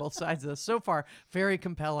I hear both sides of this. So far, very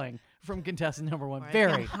compelling from contestant number 1. Or I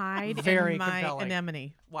Very, can hide very in my compelling.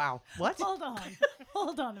 anemone. Wow. What? hold on.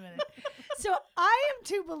 Hold on a minute. So I am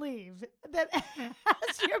to believe that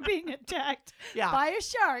as you're being attacked Yeah. by a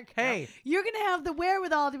shark, Hey. you're going to have the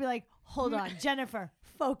wherewithal to be like, hold on, Jennifer,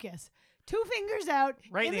 focus. 2 fingers out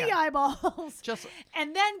Right in in the the eye. eyeballs. Just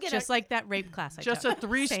And then get Just like that rape class. I just took. a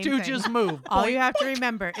Three Same Stooges thing. move. All you have to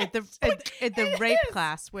remember at the rape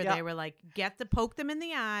class where Yeah. they were like, poke them in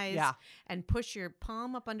the eyes, Yeah. and push your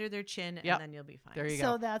palm up under their chin, Yep. and then you'll be fine. There you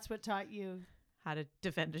So go. that's what taught you. How to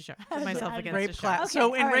defend a shark, How to myself defend- against Rape a shark. class. Okay,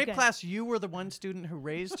 So in all right, rape good. class, you were the one student who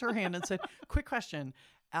raised her hand and said, "Quick question: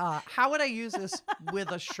 how would I use this with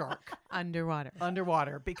a shark Underwater.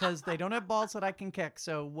 underwater? Because they don't have balls that I can kick.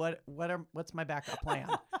 So what's my backup plan?"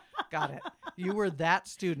 Got it. You were that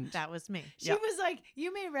student. That was me. She Yeah. was like,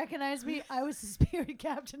 you may recognize me. I was the spirit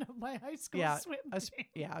captain of my high school Yeah, swim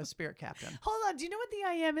team. a spirit captain. Hold on. Do you know what the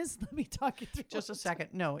IM is? Let me talk you through Just a it.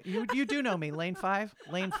 second. No, you do know me. Lane 5.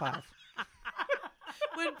 Lane 5.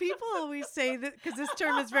 When people always say that, because this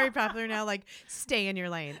term is very popular now, like stay in your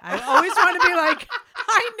lane. I always want to be like,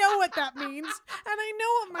 I know what that means, and I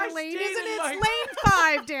know what my I lane stayed is, and in it's my-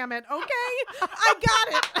 lane 5. Damn it, okay, I got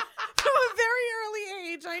it from a very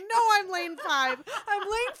early age. I know I'm lane 5. I'm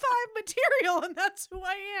lane 5 material, and that's who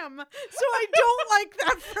I am. So I don't like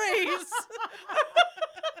that phrase.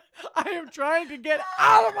 I am trying to get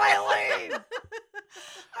out of my lane.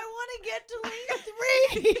 I want to get to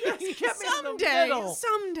lane 3. Just get me in the Someday, middle.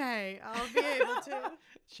 someday I'll be able to.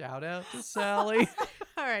 Shout out to Sally.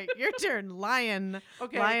 All right, your turn, lion.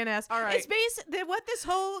 Okay, Lioness. all right. It's what this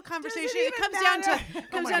whole conversation even comes down to. matter.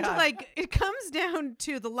 Oh my God. Like it comes down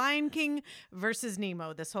to the Lion King versus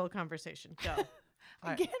Nemo. This whole conversation. Go.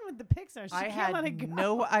 Again with the Pixar. She I can't let it had go.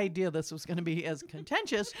 no idea this was going to be as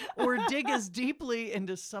contentious or dig as deeply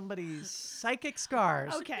into somebody's psychic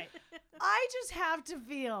scars. Okay. I just have to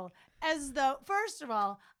feel as though, first of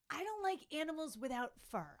all, I don't like animals without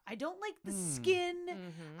fur. I don't like the skin.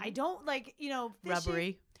 I don't like, fishy.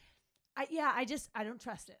 Rubbery. I don't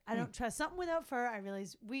trust it. I don't trust something without fur. I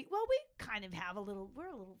realize we kind of have we're a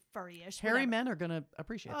little furry-ish. Hairy whatever. men are going to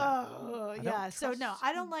appreciate that. Oh, don't yeah. So no, trust-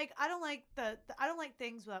 I don't like I don't like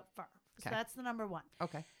things without fur. So Okay. that's the number 1.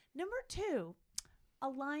 Okay. Number 2, a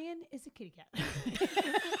lion is a kitty cat.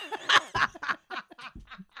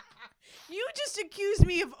 You just accused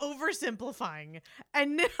me of oversimplifying,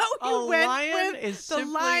 and now you A went lion with is the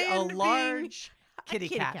simply lion a being large kitty,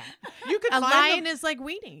 kitty cat. cat. You could a find lion them, is like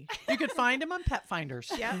weenie. you could find him on Pet Finders.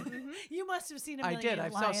 Yeah. You must have seen a I million did. I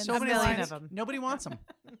saw lions. so A many million lions. of 'em. Nobody wants them.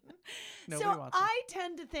 Nobody So wants them. I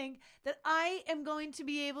tend to think that I am going to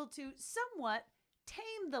be able to somewhat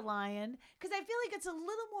tame the lion because I feel like it's a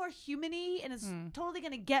little more human-y and it's totally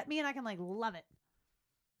going to get me and I can love it.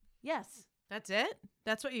 Yes. That's it.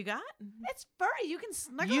 That's what you got. It's furry. You can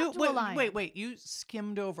snuggle up to a lion. wait. You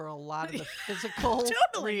skimmed over a lot of the physical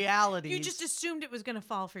Totally. realities. You just assumed it was going to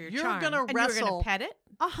fall for your You're charm. gonna and you were wrestle- going to pet it.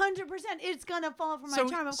 100%. It's gonna fall for my So-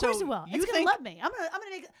 charm. Of so course it will. you It's gonna think- love me. I'm gonna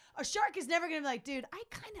make a shark is never gonna be like, dude, I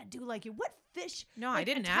kind of do like you. What fish? No, I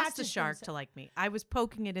didn't ask the attaches shark themselves- to like me. I was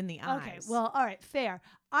poking it in the eyes. Okay, well, all right, fair.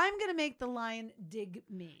 I'm gonna make the lion dig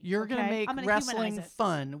me. You're gonna okay? make I'm gonna wrestling humanize it.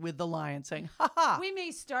 fun with the lion, saying, "Ha ha." We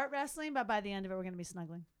may start wrestling, but by the end of it, we're gonna be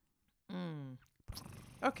snuggling.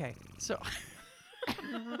 Okay, so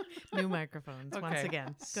New microphones once Okay.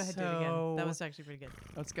 again. Go ahead, do it again. That So- was actually pretty good.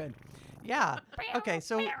 that's good. Yeah. Okay.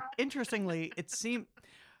 So interestingly, it seemed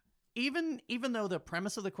even though the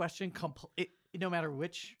premise of the question, no matter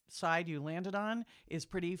which side you landed on, is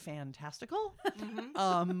pretty fantastical.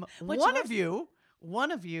 What's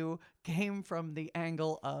One of you came from the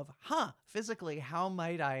angle of, physically, how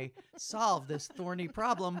might I solve this thorny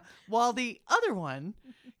problem? While the other one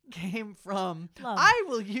came from, Love. I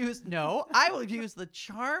will use the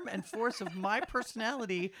charm and force of my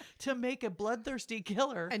personality to make a bloodthirsty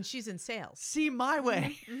killer And she's in sales. see my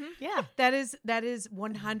way. Yeah. That is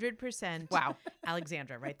 100% Wow.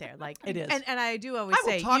 Alexandra right there. Like It is. And I do always I will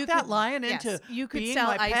say talk you that could- lion yes, into you could being sell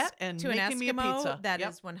my ice pet and to an making me a Eskimo. pizza. That Yep.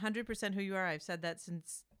 is 100% who you are. I've said that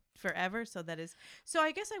since forever. So that is. So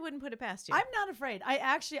I guess I wouldn't put it past you. I'm not afraid.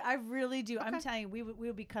 I really do. I'm telling you, we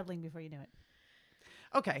would be cuddling before you knew it.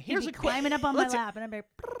 Okay, He'd here's be a climbing up on my let's- lap, and I'd be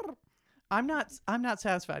like, I'm not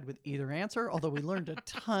satisfied with either answer, although we learned a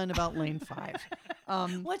ton about lane 5.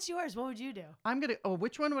 "What's yours? What would you do?" I'm gonna. Oh,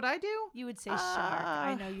 which one would I do? You would say shark.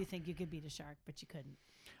 I know you think you could beat a shark, but you couldn't.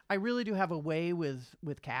 I really do have a way with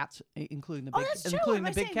cats, including the Oh, big, that's true. including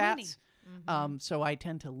Am the I big saying cats. So I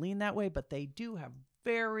tend to lean that way, but they do have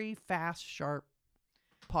very fast, sharp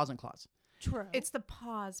paws and claws. True. It's the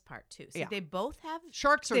pause part too. See, Yeah. they both have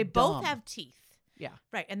Sharks are they both dumb. have teeth. Yeah.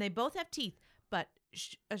 Right, and they both have teeth, but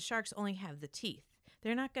sharks only have the teeth.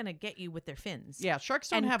 They're not going to get you with their fins. Yeah, sharks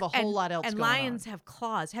don't have a whole lot else And going lions on. have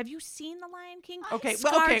claws. Have you seen The Lion King? Okay,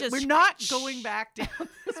 Scar well, okay, just- we're not going back down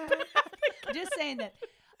this path. Just saying that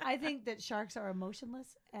I think that sharks are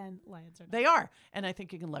emotionless and lions are not. They are, and I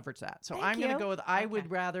think you can leverage that. So Thank I'm going to you. go with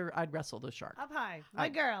I'd wrestle the shark. Up high. I- My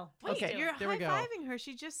girl. Wait, Okay, you're there we go. high-fiving her.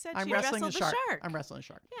 She just said I'm she wrestling the wrestled shark. I'm wrestling the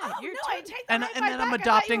shark. Yeah, Oh, you're no, totally- I take the And, high and five then I'm back. I thought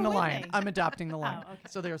you adopting the were with lion. me. I'm adopting the lion. Oh, okay.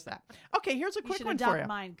 So there's that. Okay, here's a You quick should one adopt for you.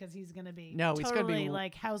 mine because he's going to be No, he's gonna be totally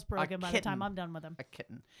like housebroken by the kitten. time I'm done with him. A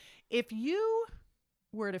kitten. If you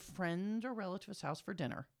were at a friend or relative's house for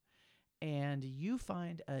dinner and you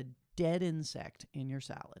find a dead insect in your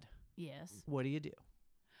salad, Yes. what do you do?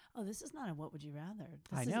 Oh, this is not a what would you rather.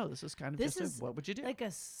 I know this is kind of this just is a what would you do? Like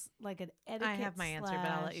like an etiquette. I have my answer, but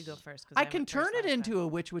I'll let you go slash- first. 'cause I went can first turn it last into time. a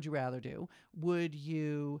which would you rather do? Would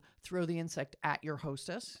you throw the insect at your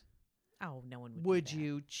hostess? Oh, no one would. Would do that.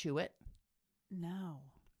 you chew it? No.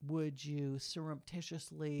 Would you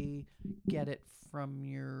surreptitiously get it from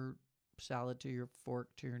your salad to your fork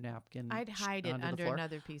to your napkin? I'd hide it onto the under floor?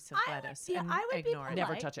 another piece of I would- lettuce. yeah, and I would be ignore it. Never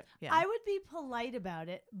polite. touch it. Yeah. I would be polite about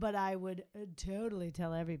it, but I would totally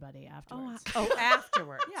tell everybody Oh, afterwards.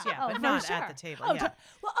 afterwards. Yeah. Yeah, Oh, but for not sure. at the table. Oh, yeah.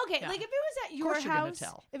 well, okay. Yeah. Like if it was at your course you're gonna house,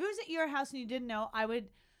 tell. if it was at your house and you didn't know, I would.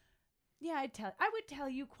 Yeah, I would tell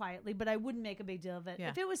you quietly, but I wouldn't make a big deal of it. Yeah.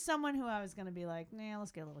 If it was someone who I was going to be like, nah,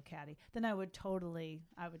 let's get a little catty, then I would totally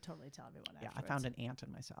tell everyone. Yeah, I afterwards. found an ant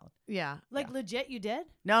in my salad. Yeah. Like legit, you did.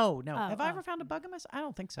 No. Oh, Have I oh. ever found a bug in my salad? I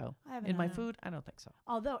don't think so. I haven't In my had it. food? I don't think so.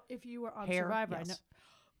 Although if you were on Hair, Survivor, yes. I know.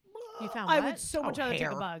 You found I what? would so much Oh, rather take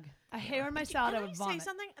hair. a bug. A hair in my salad, Can I would say vomit.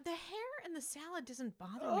 something? The hair in the salad doesn't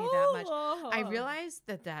bother me that much. I realize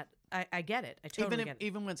that I get it. I totally get it.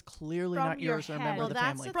 Even when it's clearly From not your yours or a head. member Well, of the that's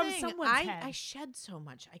family. the From thing. someone's head. I shed so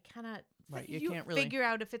much. I cannot Right, you can't really figure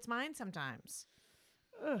out if it's mine sometimes.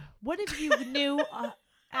 Ugh. What if you knew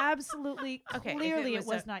absolutely Okay, if it clearly was it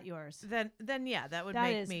was a- not yours? Then yeah, that would That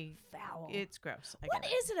make is me. foul. It's gross. I What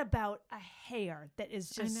get it. is it about a hair that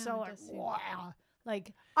is I just know, so it like, does seem- wow?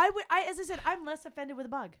 Like as I said, I'm less offended with a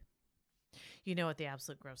bug. You know what the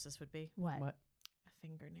absolute grossest would be? What? What? A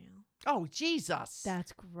fingernail. Oh, Jesus.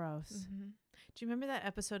 That's gross. Mm-hmm. Do you remember that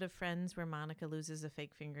episode of Friends where Monica loses a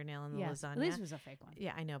fake fingernail in the Yes, lasagna? at least it was a fake one.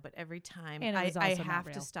 Yeah, I know, but every time And it was I also not have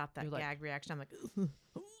real. to stop that You're like- gag reaction. I'm like,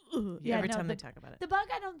 Yeah, every no, time they the- talk about it. The bug,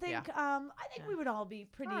 I don't think. Yeah. I think Yeah. we would all be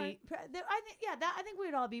pretty. right. I think we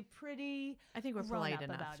would all be pretty. I think we're grown polite up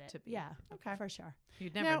enough about it. to be. Yeah. Okay. For sure.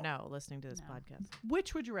 You'd never Now- know listening to this No. podcast.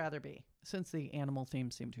 Which would you rather be? Since the animal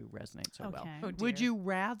themes seem to resonate so well. Okay. Oh, Would dear. you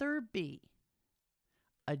rather be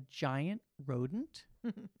a giant rodent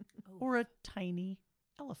or a tiny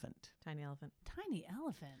elephant? Tiny elephant. Tiny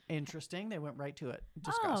elephant. Interesting. They went right to it.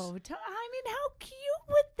 Discuss. Oh, I mean, how cute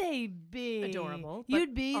would they be? Adorable. but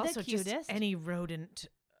You'd be also the cutest. Just any rodent.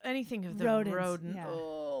 Anything of the Rodents, rodent. yeah.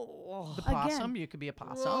 Oh. The Again. possum. You could be a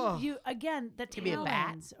possum. Ugh. You again, the could be a bat.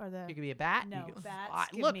 talons or the. You could be a bat. No, you could bats fly.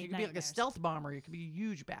 give Look, me you could be like a nightmares. stealth bomber. You could be a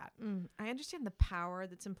huge bat. I understand the power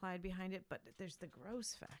that's implied behind it, but there's the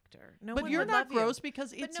gross factor. No But one you're would not love you. gross because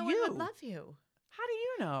But it's no you. one would love you. How do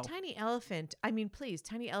you know? Tiny elephant. I mean, please,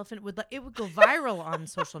 tiny elephant would. It would go viral on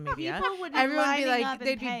social media. People would be Everyone would be lining like, up and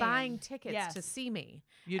they'd be paying. buying tickets Yes. to see me.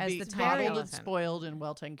 You'd as be the tiny coddled and elephant. spoiled and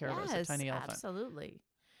well taken care of as a Yes, tiny elephant. absolutely.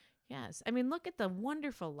 Yes, I mean, look at the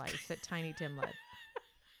wonderful life that Tiny Tim led.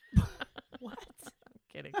 What? I'm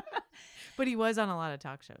kidding, but he was on a lot of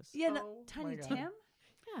talk shows. Yeah, no, Oh, Tiny my God. Tim.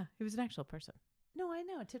 Yeah, he was an actual person. No, I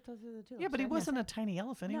know. Tiptoe through the tulips. Yeah, but he I wasn't a tiny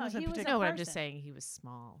elephant. He No, was a he was a particular. No, but I'm just person. saying he was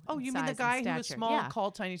small. Oh, in you mean the size guy and who was stature. small Yeah.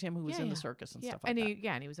 called Tiny Tim, who was Yeah, in the yeah. circus and Yeah, stuff like and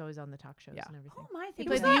that. he was always on the talk shows Yeah. and everything. Oh my! He He played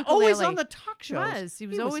was the not always ukulele. on the talk He shows. was. He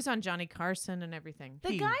was always on Johnny Carson and everything.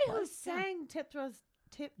 the He guy who was? sang Tiptoe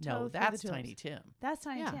No, through that's the tulips. Tiny Tim. That's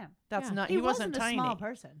Tiny Yeah. Tim. That's Yeah. not. He, He wasn't a tiny. small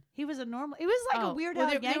person. He was a normal. He was like a weird well,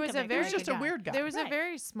 Al there was a Yankovic very- He was just a guy. weird guy. There was a Right.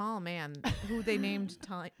 very small man who they named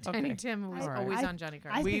Tiny Okay. Tim, who was All right. always I- on Johnny I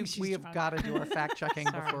Carson. we think she's we have drunk. got to do our fact checking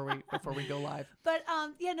Sorry. before we go live. But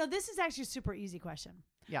yeah, no, this is actually a super easy question.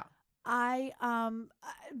 Yeah.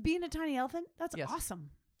 Being a tiny elephant, that's Yes.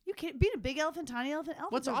 awesome. You can't being a big elephant, tiny elephant.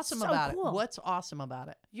 What's elephants are awesome so about cool. it? What's awesome about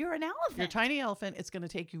it? You're an elephant. You're a tiny elephant. It's going to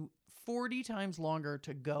take you 40 times longer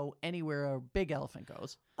to go anywhere a big elephant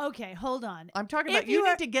goes. Okay, hold on. I'm talking If about you you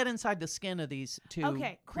are- need to get inside the skin of these two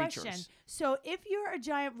Okay, creatures. question. So if you're a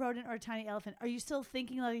giant rodent or a tiny elephant, are you still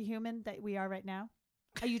thinking like a human that we are right now?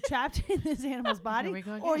 Are you trapped in this animal's body, Here we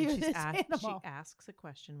go or again. you're She's this asked- animal? She asks a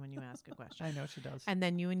question when you ask a question. I know she does. And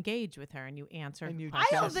then you engage with her and you answer. And you I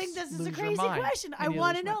don't just think this is a lose your crazy mind. question. I And you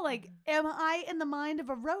want lose to your know, like, am I in the mind of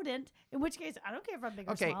a rodent? In which case, I don't care if I'm big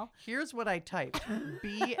or Okay, small. here's what I typed: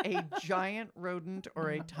 be a giant rodent or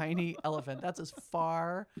a tiny elephant. That's as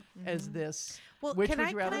far as this. Well, Which can would I-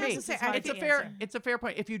 you can rather I be? also say, I It's a think- fair. answer. It's a fair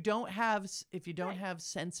point. If you don't have Right.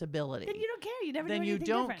 sensibility, Then you don't care. You never then do you anything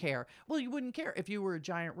don't different. care. Well, you wouldn't care if you were a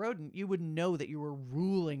giant rodent. You wouldn't know that you were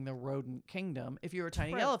ruling the rodent kingdom. If you were a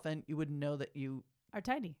tiny True. elephant, you wouldn't know that you Are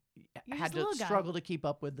tiny. You're had just a to little guy. struggle to keep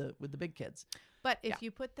up with the big kids. But if Yeah. you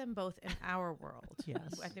put them both in our world,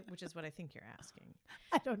 Yes. I think, which is what I think you're asking.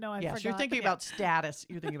 I don't know. I Yes, forgot. you're thinking about status.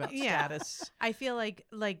 You're thinking about Yeah. status. I feel like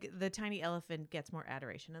the tiny elephant gets more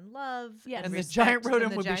adoration and love. Yes. And the respect giant than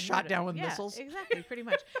rodent the would be giant shot rodent. down with Yeah, missiles. Exactly, pretty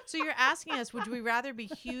much. So you're asking us, would we rather be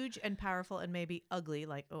huge and powerful and maybe ugly,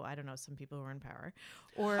 like, oh, I don't know, some people who are in power,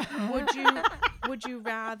 or would you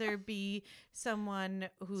rather be someone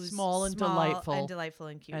who's Small and delightful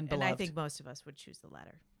and cute? and I beloved. think most of us would choose the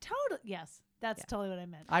latter. Totally. Yes, that's Yeah. totally what I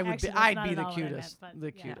meant. I would Actually, be. that's I'd not be at the all what I meant, cutest, but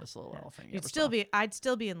the yeah. cutest little Yeah. elephant. You You'd ever still saw. be. I'd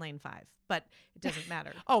still be in lane 5, but it doesn't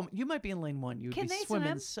matter. Oh, you might be in lane 1. You'd Can be they swimming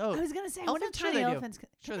swim? so. I was gonna say, what if Elephants, sure tiny they do. elephants?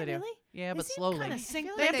 Sure can they do. Really? Yeah, They but seem slowly. kinda I sink.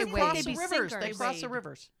 feel They like have to they cross wade. the They'd be rivers. They sinkers. cross the Wade.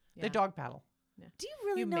 rivers. Yeah. They dog paddle. Do you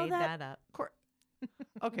really You know made that up.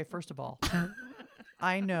 Okay, first of all,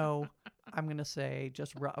 I know I'm going to say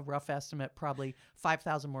just a rough estimate, probably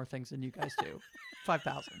 5,000 more things than you guys do.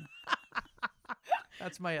 5,000.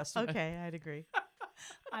 That's my estimate. Okay, I'd agree.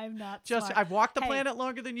 I'm not. Just smart. I've walked the Hey. planet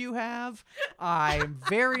longer than you have. I'm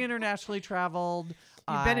very internationally traveled.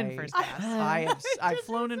 You've been in first class. I've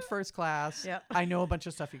flown in first class. Yep. I know a bunch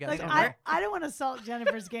of stuff you guys Like, don't Don't know. worry. I don't want to assault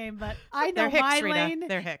Jennifer's game, but I know They're Hicks, my Rita. lane.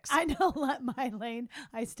 They're Hicks. I know my lane.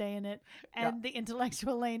 I stay in it, and the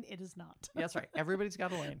intellectual lane, it is not. That's right. Everybody's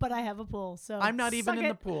got a lane. But I have a pool, so I'm not even suck in the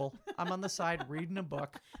it. pool. I'm on the side reading a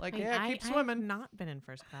book. Like, I mean, yeah, keep I have swimming. not been in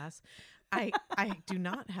first class. I do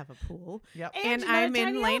not have a pool. Yep. And And you met a I'm in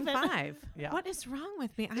tiny lane elephant. 5. Yeah. What is wrong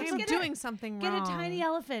with me? I Just am get a- doing something Get wrong. a tiny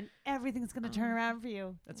elephant. Everything's gonna turn around for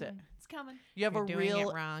you. That's it. It's coming. You have You're a doing real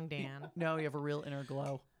it wrong, Dan. No, you have a real inner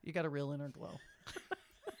glow. You got a real inner glow. You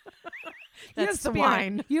have That's the spirit.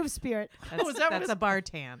 wine. You have spirit. That's, is that what that's it's- a bar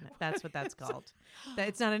tan. That's what that's called.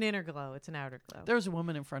 It's not an inner glow. It's an outer glow. There was a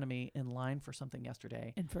woman in front of me in line for something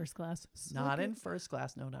yesterday. In first class. Not in first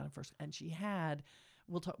class. No, not in first. And she had.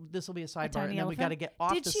 We'll talk. This will be a sidebar, tiny and then we elephant? got to get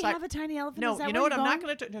off Did the she side. have a tiny elephant? No, Is that you where know what? you're I'm not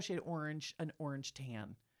going? going to. No, she had an orange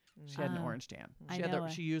tan. She had an Oh. orange tan. I She had know her.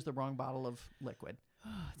 she used the wrong bottle of liquid. Oh,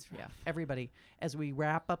 it's Yeah, everybody. As we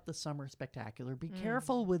wrap up the summer spectacular, be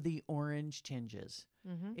careful with the orange tinges.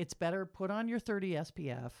 Mm-hmm. It's better put on your 30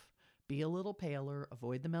 SPF. Be a little paler.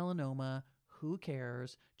 Avoid the melanoma. Who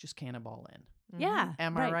cares? Just cannonball in. Yeah.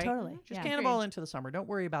 Am I right? Totally. Just yeah. cannonball into the summer. Don't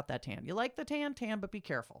worry about that tan. You like the tan, but be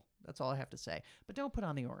careful. That's all I have to say. But don't put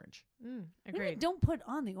on the orange. What do you mean, Agreed. don't put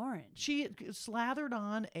on the orange. She slathered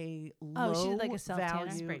on a low Oh, she did like a self-tanner?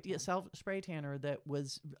 value Spray tan. spray tanner that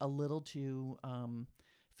was a little too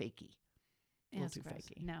fakey. A Yeah, little that's too gross.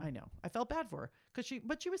 fakey. No. I know. I felt bad for her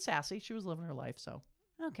but she was sassy. She was living her life. So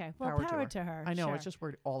Okay. Well, power power to to her. I know Sure. it's just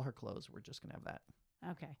where all her clothes were just gonna have that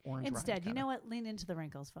Okay. orange. Instead, rind you know kinda. what? Lean into the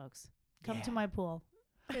wrinkles, folks. Come to Yeah. my pool.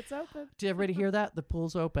 It's open. Did everybody hear that? The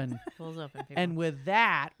pool's open. Pool's open. People. And with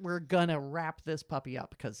that, we're gonna wrap this puppy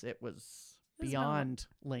up because it was This is beyond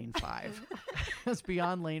lane 5. It's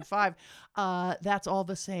beyond lane 5. That's all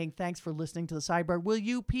the saying. Thanks for listening to the sidebar. Will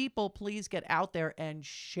you people please get out there and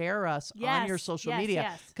share us on your Yes, social yes, media?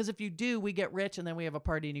 yes. Because if you do, we get rich and then we have a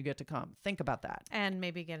party and you get to come. Think about that. and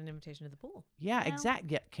maybe get an invitation to the pool. Yeah, Well, exactly.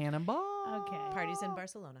 Get cannonball. Okay. Parties in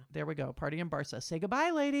Barcelona. There we go. Party in Barca. Say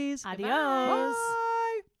goodbye, ladies. Adios. Bye.